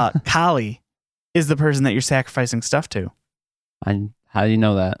 Okay, Kali is the person that you're sacrificing stuff to. How do you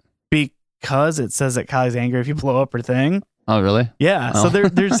know that? Because it says that Kali's angry if you blow up her thing. Oh, really? Yeah. Oh. So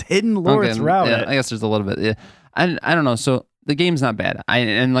there's hidden lore throughout it. I guess there's a little bit. Yeah. I don't know. So the game's not bad.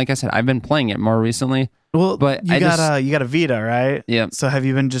 And like I said, I've been playing it more recently. Well, but you got a Vita, right? Yeah. So have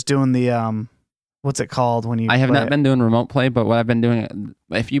you been just doing the what's it called when you? I have not been doing remote play, but what I've been doing,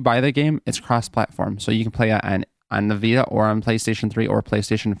 if you buy the game, it's cross-platform, so you can play it on the Vita or on PlayStation 3 or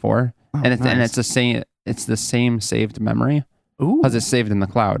PlayStation 4, and it's the same. It's the same saved memory because it's saved in the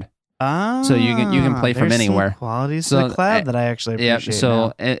cloud. So you can play from anywhere. Some qualities to the cloud that I actually appreciate. Yeah,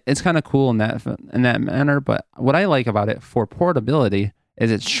 so it's kind of cool in that manner. But what I like about it for portability is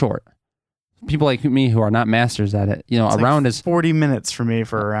it's short. People like me who are not masters at it, it's a round is 40 minutes for me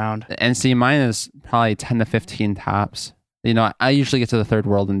for a round. And see, mine is probably 10 to 15 tops. I usually get to the third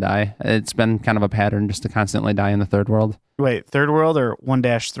world and die. It's been kind of a pattern just to constantly die in the third world. Wait, third world or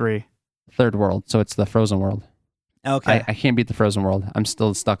 1-3? Third world, so it's the frozen world. Okay. I can't beat the frozen world. I'm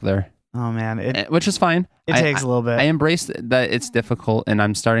still stuck there. Oh man, which is fine. It takes a little bit. I embrace that it's difficult, and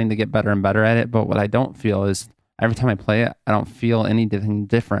I'm starting to get better and better at it. But what I don't feel is every time I play it, I don't feel anything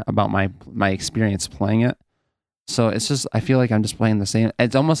different about my experience playing it. So it's just I feel like I'm just playing the same.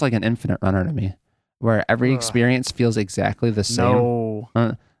 It's almost like an infinite runner to me, where every experience feels exactly the same. No,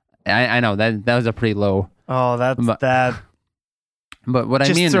 I know that was a pretty low. Oh, that. But what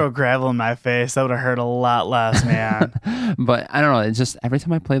just I mean, throw gravel in my face. That would have hurt a lot less, man. But I don't know. It's just every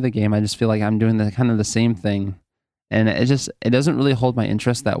time I play the game, I just feel like I'm doing the same thing, and it doesn't really hold my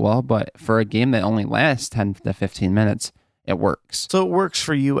interest that well. But for a game that only lasts 10 to 15 minutes, it works. So it works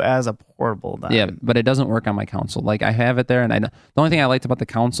for you as a portable, then. Yeah, but it doesn't work on my console. Like I have it there, and the only thing I liked about the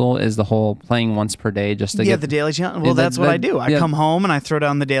console is the whole playing once per day just to get the daily challenge. Well, that's what I do. I come home and I throw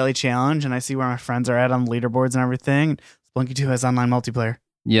down the daily challenge, and I see where my friends are at on the leaderboards and everything. Spelunky 2 has online multiplayer.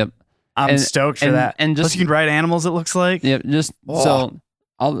 Yep. I'm stoked for that. And just, plus you can ride animals, it looks like. Yep. So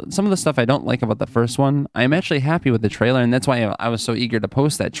some of the stuff I don't like about the first one, I'm actually happy with the trailer, and that's why I was so eager to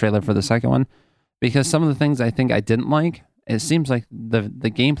post that trailer for the second one, because some of the things I think I didn't like, it seems like the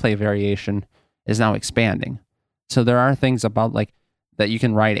gameplay variation is now expanding. So there are things about like that you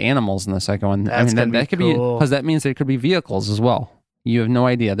can ride animals in the second one. That's that could be cool. because that means there could be vehicles as well. You have no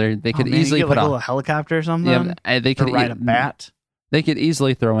idea. They could easily put a little helicopter or something. Yeah, they could ride a bat. They could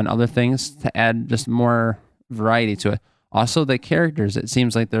easily throw in other things to add just more variety to it. Also, the characters, it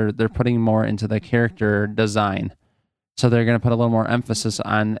seems like they're putting more into the character design. So they're going to put a little more emphasis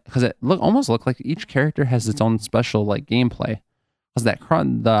on, because it almost look like each character has its own special like gameplay. Because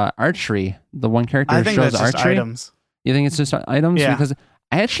the archery, the one character I think shows that's just archery. Items. You think it's just items? Yeah. Because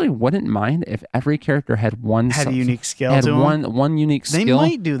I actually wouldn't mind if every character had a unique skill. Had to them. one unique skill. They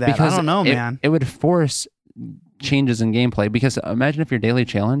might do that. Because I don't know, man. It would force changes in gameplay, because imagine if your daily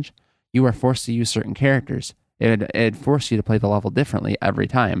challenge, you were forced to use certain characters. It'd force you to play the level differently every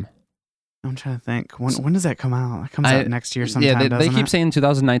time. I'm trying to think. When does that come out? It comes out next year sometime. Yeah, they keep saying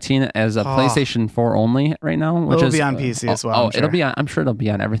 2019 as a PlayStation 4 only right now, which it'll be on PC as well. It'll be on. I'm sure it'll be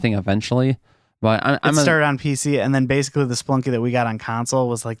on everything eventually. But it started on PC, and then basically the Spelunky that we got on console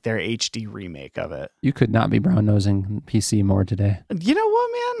was like their HD remake of it. You could not be brown nosing PC more today. You know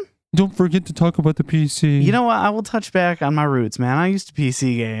what, man? Don't forget to talk about the PC. You know what? I will touch back on my roots, man. I used to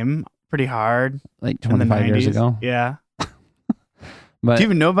PC game pretty hard. Like 25 years ago? Yeah. But do you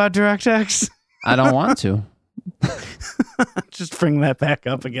even know about DirectX? I don't want to. Just bring that back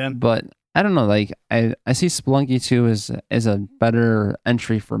up again. But I don't know. Like I see Spelunky 2 as a better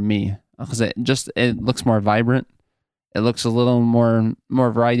entry for me because it looks more vibrant. It looks a little more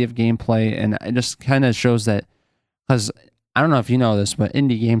variety of gameplay, and it just kind of shows that because I don't know if you know this, but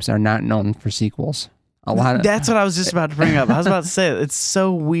indie games are not known for sequels. That's what I was just about to bring up. I was about to say it's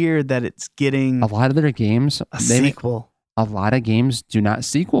so weird that it's getting a lot of their games sequel. A lot of games do not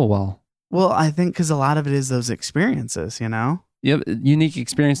sequel well. Well, I think because a lot of it is those experiences, you know? You have a unique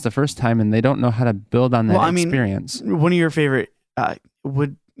experience the first time, and they don't know how to build on that experience. One of your favorite,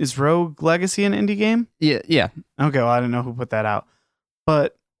 is Rogue Legacy an indie game? Yeah. Okay, well, I didn't know who put that out.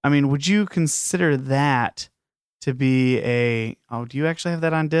 But, I mean, would you consider that to be do you actually have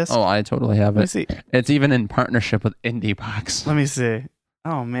that on disc? Oh, I totally have Let me it. see. It's even in partnership with IndieBox. Let me see.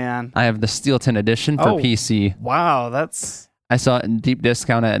 Oh, man. I have the Steel Tin Edition for PC. Wow, that's... I saw it in deep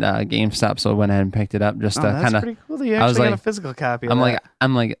discount at GameStop, so I went ahead and picked it up just to that's kind of. pretty cool that you actually got a physical copy of that.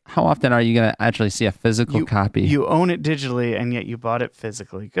 I'm like, how often are you gonna actually see a physical copy? You own it digitally, and yet you bought it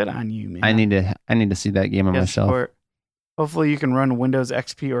physically. Good on you, man. I need to see that game on my shelf. Support. Hopefully, you can run Windows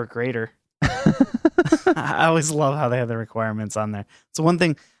XP or greater. I always love how they have the requirements on there. So one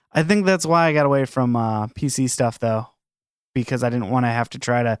thing, I think that's why I got away from PC stuff though, because I didn't want to have to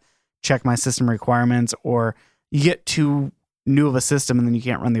try to check my system requirements, or you get too new of a system and then you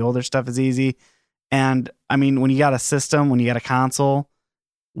can't run the older stuff as easy. And I mean, when you got a system, when you got a console,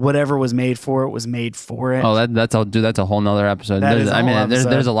 whatever was made for it was made for it. Oh, that's a whole nother episode.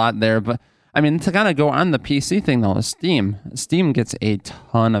 There's a lot there, but I mean, to kind of go on the PC thing though, Steam gets a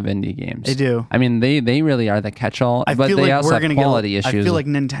ton of indie games. They do. I mean, they really are the catch-all, but they also have quality issues. I feel like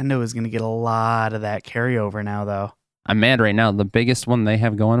Nintendo is going to get a lot of that carryover now, though. I'm mad right now. The biggest one they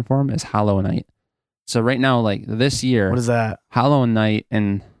have going for them is Hollow Knight. So right now, like this year, what is that? Hollow Knight,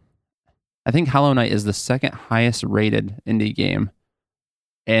 and I think Hollow Knight is the second highest rated indie game,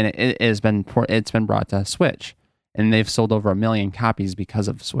 and it's been brought to Switch, and they've sold over 1 million copies because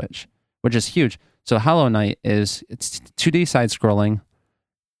of Switch, which is huge. So Hollow Knight it's 2D side scrolling.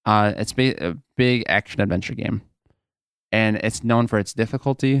 It's a big action adventure game, and it's known for its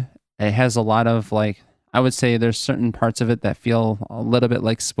difficulty. It has a lot of I would say there's certain parts of it that feel a little bit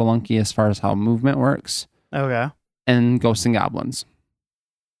like Spelunky as far as how movement works. Okay. And Ghosts and Goblins.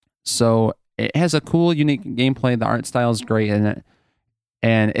 So it has a cool, unique gameplay. The art style is great in it,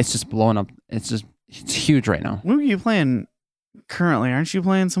 and it's just blowing up. It's huge right now. What are you playing currently? Aren't you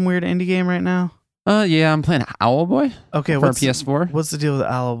playing some weird indie game right now? Yeah, I'm playing Owlboy. Okay, for PS4. What's the deal with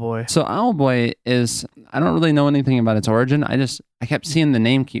Owlboy? So Owlboy is, I don't really know anything about its origin. I kept seeing the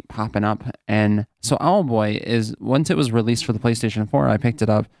name keep popping up, and so Owlboy is, once it was released for the PlayStation 4, I picked it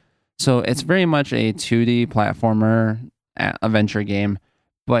up. So it's very much a 2D platformer adventure game,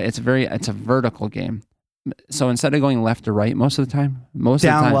 but it's a vertical game. So instead of going left to right most of the time,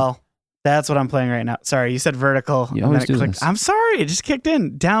 Downwell. That's what I'm playing right now. Sorry, you said vertical. You always do this. I'm sorry, it just kicked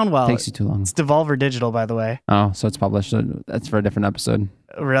in. Downwell. Takes you too long. It's Devolver Digital, by the way. Oh, so it's published. So that's for a different episode.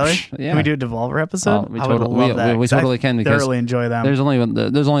 Really? Yeah. Can we do a Devolver episode? We totally can, because I thoroughly enjoy them. There's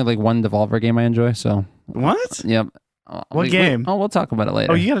only like one Devolver game I enjoy. So what? Yep. What game? We'll talk about it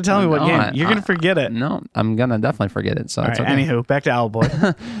later. Oh, you got to tell me what game. You're gonna forget it. No, I'm gonna definitely forget it. So all it's right, okay. Anywho, back to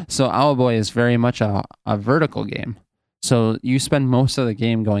Owlboy. So Owlboy is very much a vertical game. So you spend most of the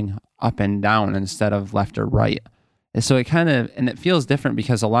game going up and down instead of left or right. And so it feels different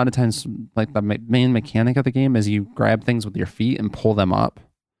because a lot of times, like the main mechanic of the game is you grab things with your feet and pull them up,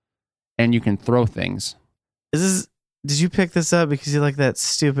 and you can throw things. Did you pick this up because you like that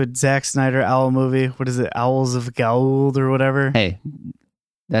stupid Zack Snyder owl movie? What is it, Owls of Gold or whatever? What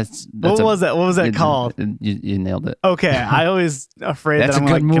was that? What was that called? You nailed it. Okay, I always afraid that I'm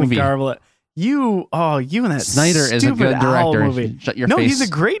going to garble it. You and that Snyder is a good director. Movie. Shut your face. No, he's a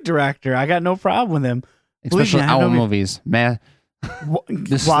great director. I got no problem with him. Especially owl movies. Man,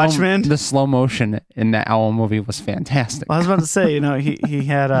 Watchmen. The slow motion in that owl movie was fantastic. Well, I was about to say, he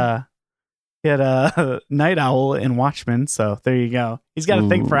had a night owl in Watchmen, so there you go. He's got a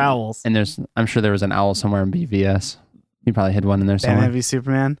thing for owls. And I'm sure there was an owl somewhere in BVS. He probably hid one in there somewhere. Batman v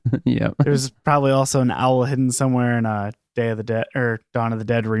Superman. Yep. There was probably also an owl hidden somewhere in Day of the Dead or Dawn of the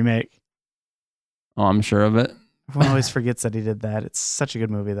Dead remake. Oh, I'm sure of it. Everyone always forgets that he did that. It's such a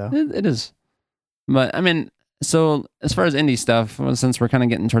good movie, though. It is. But, I mean, so as far as indie stuff, since we're kind of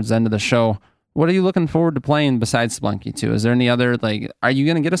getting towards the end of the show, what are you looking forward to playing besides Spelunky 2? Is there any other, are you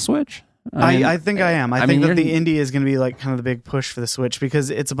going to get a Switch? I think I am. I think that the indie is going to be kind of the big push for the Switch because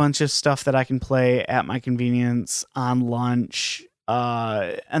it's a bunch of stuff that I can play at my convenience on lunch.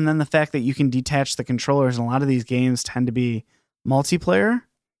 And then the fact that you can detach the controllers, and a lot of these games tend to be multiplayer.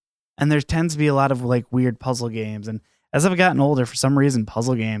 And there tends to be a lot of weird puzzle games. And as I've gotten older, for some reason,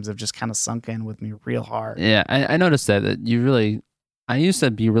 puzzle games have just kind of sunk in with me real hard. Yeah, I noticed that you really. I used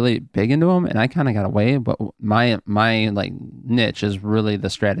to be really big into them, and I kind of got away. But my like niche is really the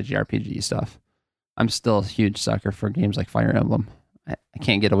strategy RPG stuff. I'm still a huge sucker for games like Fire Emblem. I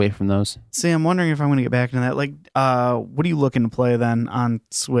can't get away from those. See, I'm wondering if I'm going to get back into that. Like, what are you looking to play then on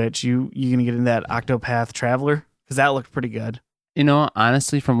Switch? You going to get into that Octopath Traveler? Because that looked pretty good. You know,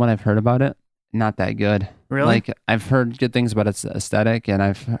 honestly, from what I've heard about it, not that good. Really? Like, I've heard good things about its aesthetic, and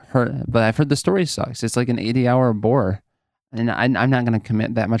I've heard the story sucks. It's like an 80-hour bore. And I'm not going to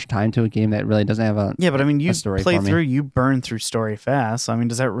commit that much time to a game that really doesn't have a Yeah, but I mean, you story play for me. through, you burn through story fast. So, I mean,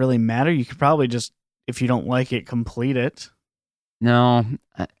 does that really matter? You could probably just, if you don't like it, complete it. No.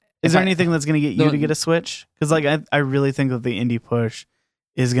 Is there anything that's going to get you to get a Switch? Because like I really think that the indie push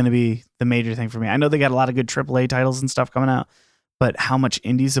is going to be the major thing for me. I know they got a lot of good AAA titles and stuff coming out, but how much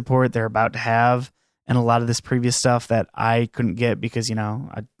indie support they're about to have, and a lot of this previous stuff that I couldn't get because, you know,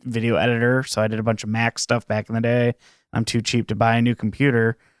 a video editor, so I did a bunch of Mac stuff back in the day. I'm too cheap to buy a new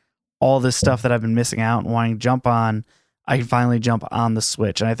computer. All this stuff that I've been missing out and wanting to jump on, I can finally jump on the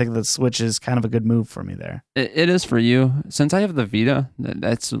Switch. And I think the Switch is kind of a good move for me there. It is for you. Since I have the Vita,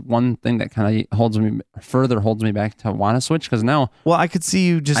 that's one thing that kind of holds me back to want to Switch, because now Well, I could see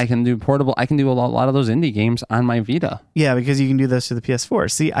you just... I can do portable. I can do a lot of those indie games on my Vita. Yeah, because you can do those to the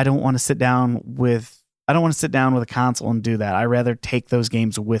PS4. See, I don't want to sit down with a console and do that. I rather take those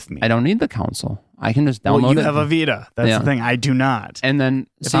games with me. I don't need the console. I can just download Well, you it. have a Vita. That's the thing. I do not. And then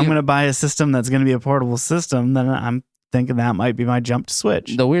If I'm going to buy a system that's going to be a portable system, then I'm thinking that might be my jump to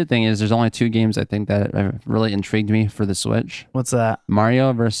Switch. The weird thing is there's only 2 games I think that have really intrigued me for the Switch. What's that?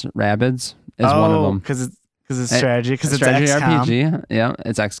 Mario vs. Rabbids is one of them. Because it's strategy. Because it's strategy XCOM. RPG. Yeah,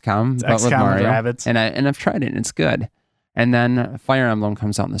 it's XCOM, It's but with XCOM Mario. Rabbids. And I've tried it, and it's good. And then Fire Emblem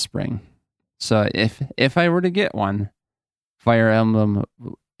comes out in the spring. So if I were to get one, Fire Emblem,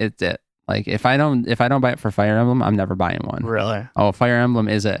 it's it. Like if I don't buy it for Fire Emblem, I'm never buying one. Really? Oh, Fire Emblem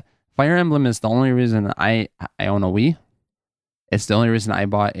is it. Fire Emblem is the only reason I own a Wii. It's the only reason I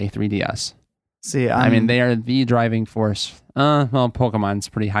bought a 3DS. See, I mean, they are the driving force. Well, Pokemon's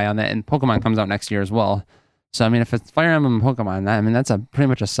pretty high on that, and Pokemon comes out next year as well. So I mean, if it's Fire Emblem and Pokemon, that's pretty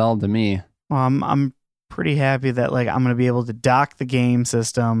much a sell to me. Well, I'm pretty happy that like I'm going to be able to dock the game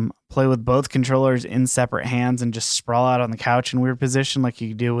system, play with both controllers in separate hands, and just sprawl out on the couch in weird position like you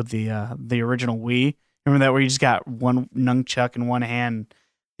could do with the original Wii. Remember that, where you just got one nunchuck in one hand,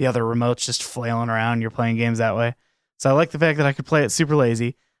 the other remote's just flailing around. You're playing games that way. So I like the fact that I could play it super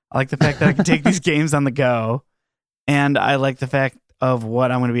lazy. I like the fact that I can take these games on the go, and I like the fact of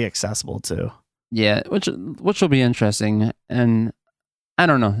what I'm going to be accessible to. Yeah, which will be interesting, and I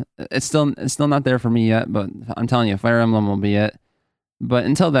don't know. It's still not there for me yet, but I'm telling you, Fire Emblem will be it. But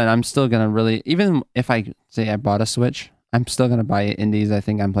until then, I'm still gonna really, even if I say I bought a Switch, I'm still gonna buy indies. I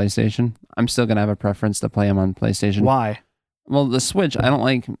think on PlayStation. I'm still gonna have a preference to play them on PlayStation. Why? Well, the Switch, I don't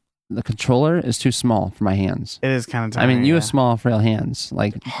like. The controller is too small for my hands. It is kind of I tiny. mean, you have small, frail hands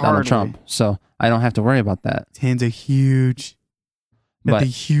like Donald Hardly. Trump, so I don't have to worry about that. His hands are huge. Got But the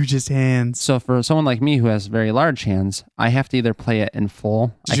hugest hands. so for someone like me who has very large hands, I have to either play it in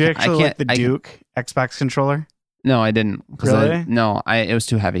full. Did you I actually like the I- Duke Xbox controller? No, I didn't. Really? It was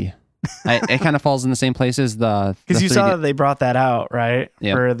too heavy. It kind of falls in the same place as the Because you 3D saw that they brought that out, right?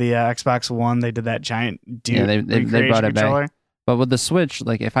 Yep. For the Xbox One, they did that giant Duke Yeah, they recreation brought it back. controller. But with the Switch,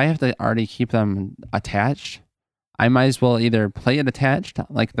 like if I have to already keep them attached, I might as well either play it attached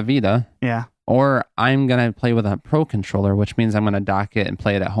like the Vita, Yeah, or I'm gonna play with a Pro controller, which means I'm gonna dock it and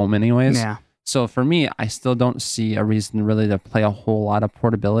play it at home anyways. yeah. So for me, I still don't see a reason really to play a whole lot of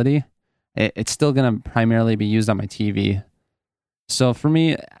portability. It's still gonna primarily be used on my TV. So for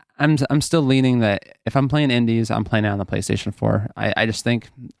me, I'm still leaning that if I'm playing indies, I'm playing it on the PlayStation 4. I just think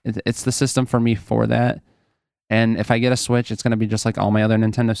it's the system for me for that. And if I get a Switch, it's going to be just like all my other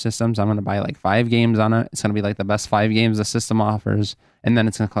Nintendo systems. I'm going to buy like 5 games on it. It's going to be like the best 5 games the system offers. And then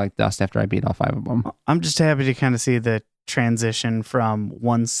it's going to collect dust after I beat all 5 of them. I'm just happy to kind of see the transition from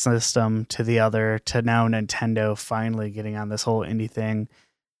one system to the other to now Nintendo finally getting on this whole indie thing.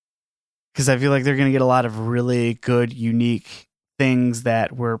 Because I feel like they're going to get a lot of really good, unique things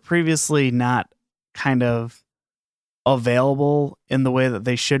that were previously not kind of available in the way that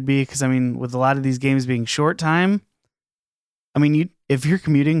they should be. Because I mean, with a lot of these games being short time, I mean, if you're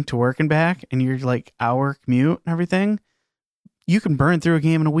commuting to work and back and you're like hour commute and everything, you can burn through a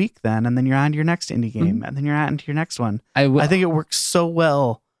game in a week then, and then you're on to your next indie game, and then you're on to your next one. I think it works so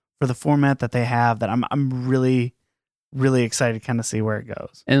well for the format that they have that I'm really, really excited to kind of see where it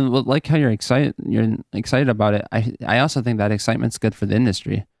goes. And like how you're excited about it. I also think that excitement's good for the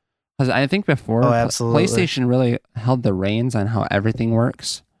industry. Because I think before absolutely. PlayStation really held the reins on how everything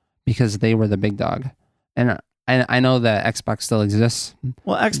works because they were the big dog. And I know that Xbox still exists.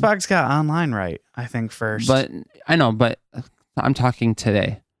 Well, Xbox got online right, I think, first. But I know, but I'm talking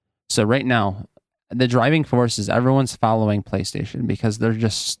today. So right now, the driving force is everyone's following PlayStation because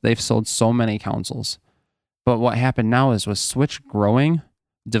they've sold so many consoles. But what happened now is with Switch growing,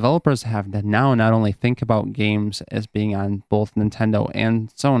 developers have to now not only think about games as being on both Nintendo and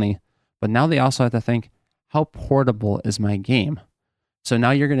Sony, but now they also have to think, how portable is my game? So now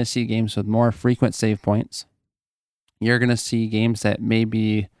you're going to see games with more frequent save points. You're going to see games that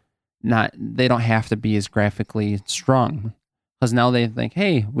maybe they don't have to be as graphically strong. Because now they think,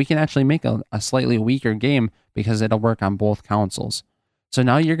 hey, we can actually make a slightly weaker game because it'll work on both consoles. So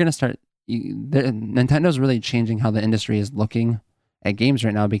now you're going to start... Nintendo's really changing how the industry is looking at games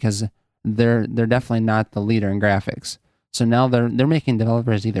right now because they're definitely not the leader in graphics. So now they're making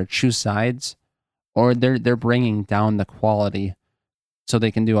developers either choose sides or they're bringing down the quality so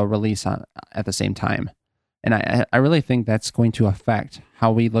they can do a release at the same time. And I really think that's going to affect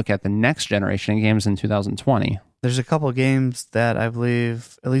how we look at the next generation of games in 2020. There's a couple of games that I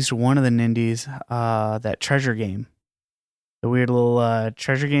believe, at least one of the Nindies, that treasure game. The weird little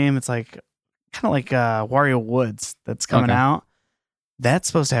treasure game. It's like kind of like Wario Woods that's coming out. That's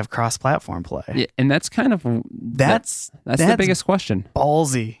supposed to have cross-platform play. Yeah, and that's kind of that's the biggest question.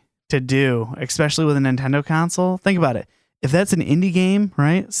 Ballsy to do, especially with a Nintendo console. Think about it. If that's an indie game,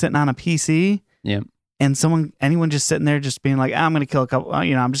 right, sitting on a PC, and anyone just sitting there just being like, I'm going to kill a couple,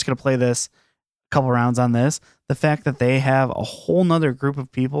 I'm just going to play this couple rounds on this. The fact that they have a whole nother group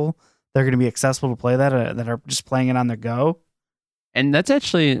of people that are going to be accessible to play that are just playing it on the go. And that's going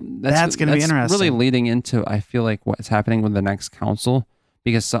to be interesting. Really leading into, I feel like, what's happening with the next console,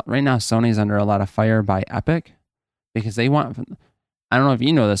 because right now Sony's under a lot of fire by Epic because they want, I don't know if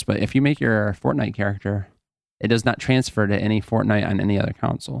you know this, but if you make your Fortnite character, it does not transfer to any Fortnite on any other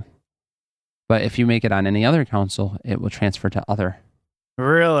console. But if you make it on any other console, it will transfer to other.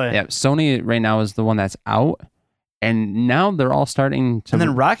 Really? Yeah. Sony right now is the one that's out. And now they're all starting to... And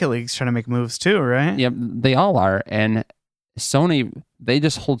then Rocket League's trying to make moves too, right? Yep, they all are. And Sony, they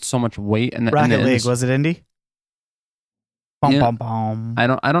just hold so much weight. In Rocket League, was it indie?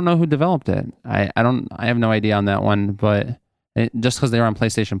 I don't know who developed it. I have no idea on that one, but just because they were on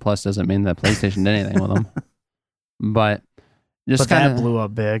PlayStation Plus doesn't mean that PlayStation did anything with them. But that blew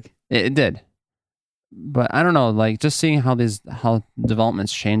up big. It did. But I don't know, like just seeing how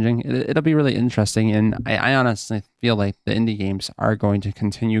development's changing, it'll be really interesting. And I honestly feel like the indie games are going to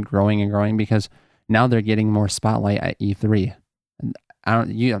continue growing and growing because now they're getting more spotlight at E3.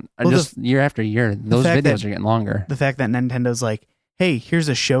 Year after year, those videos are getting longer. The fact that Nintendo's like, hey, here's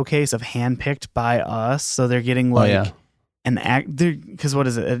a showcase of handpicked by us, so they're getting an act. Because what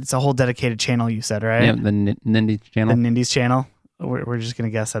is it? It's a whole dedicated channel. You said, right? Yeah, the Nindies channel. The Nindies channel. We're just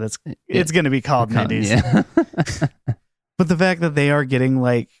gonna guess that it's gonna be called Nindies. Yeah. But the fact that they are getting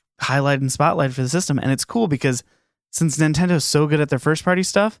like highlighted and spotlighted for the system, and it's cool because since Nintendo's so good at their first party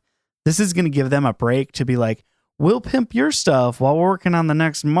stuff, this is gonna give them a break to be like, we'll pimp your stuff while we're working on the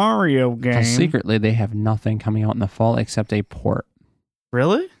next Mario game. Secretly, they have nothing coming out in the fall except a port.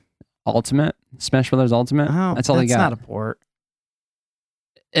 Really? Ultimate? Smash Brothers Ultimate? Oh, that's all they got. That's not a port.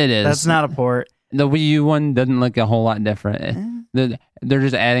 It is. That's not a port. The Wii U one doesn't look a whole lot different. They're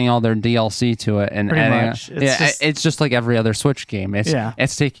just adding all their DLC to it, and it's just like every other Switch game.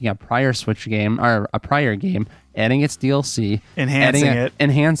 It's taking a prior Switch game or a prior game, adding its DLC, enhancing it,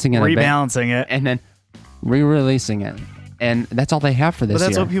 rebalancing it, and then re-releasing it. And that's all they have for this year. But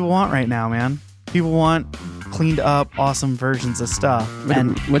that's what people want right now, man. People want cleaned up, awesome versions of stuff,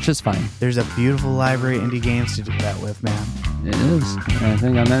 which is fine. There's a beautiful library of indie games to do that with, man. It is. And I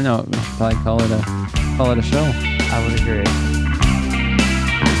think on that note, we should probably call it a show. I would agree.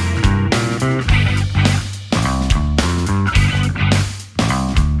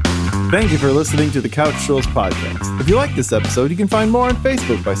 Thank you for listening to the Couch Trolls podcast. If you like this episode, you can find more on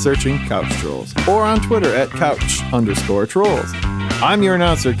Facebook by searching Couch Trolls or on Twitter at Couch_Trolls. I'm your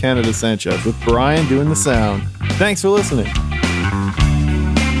announcer, Canada Sanchez, with Brian doing the sound. Thanks for listening.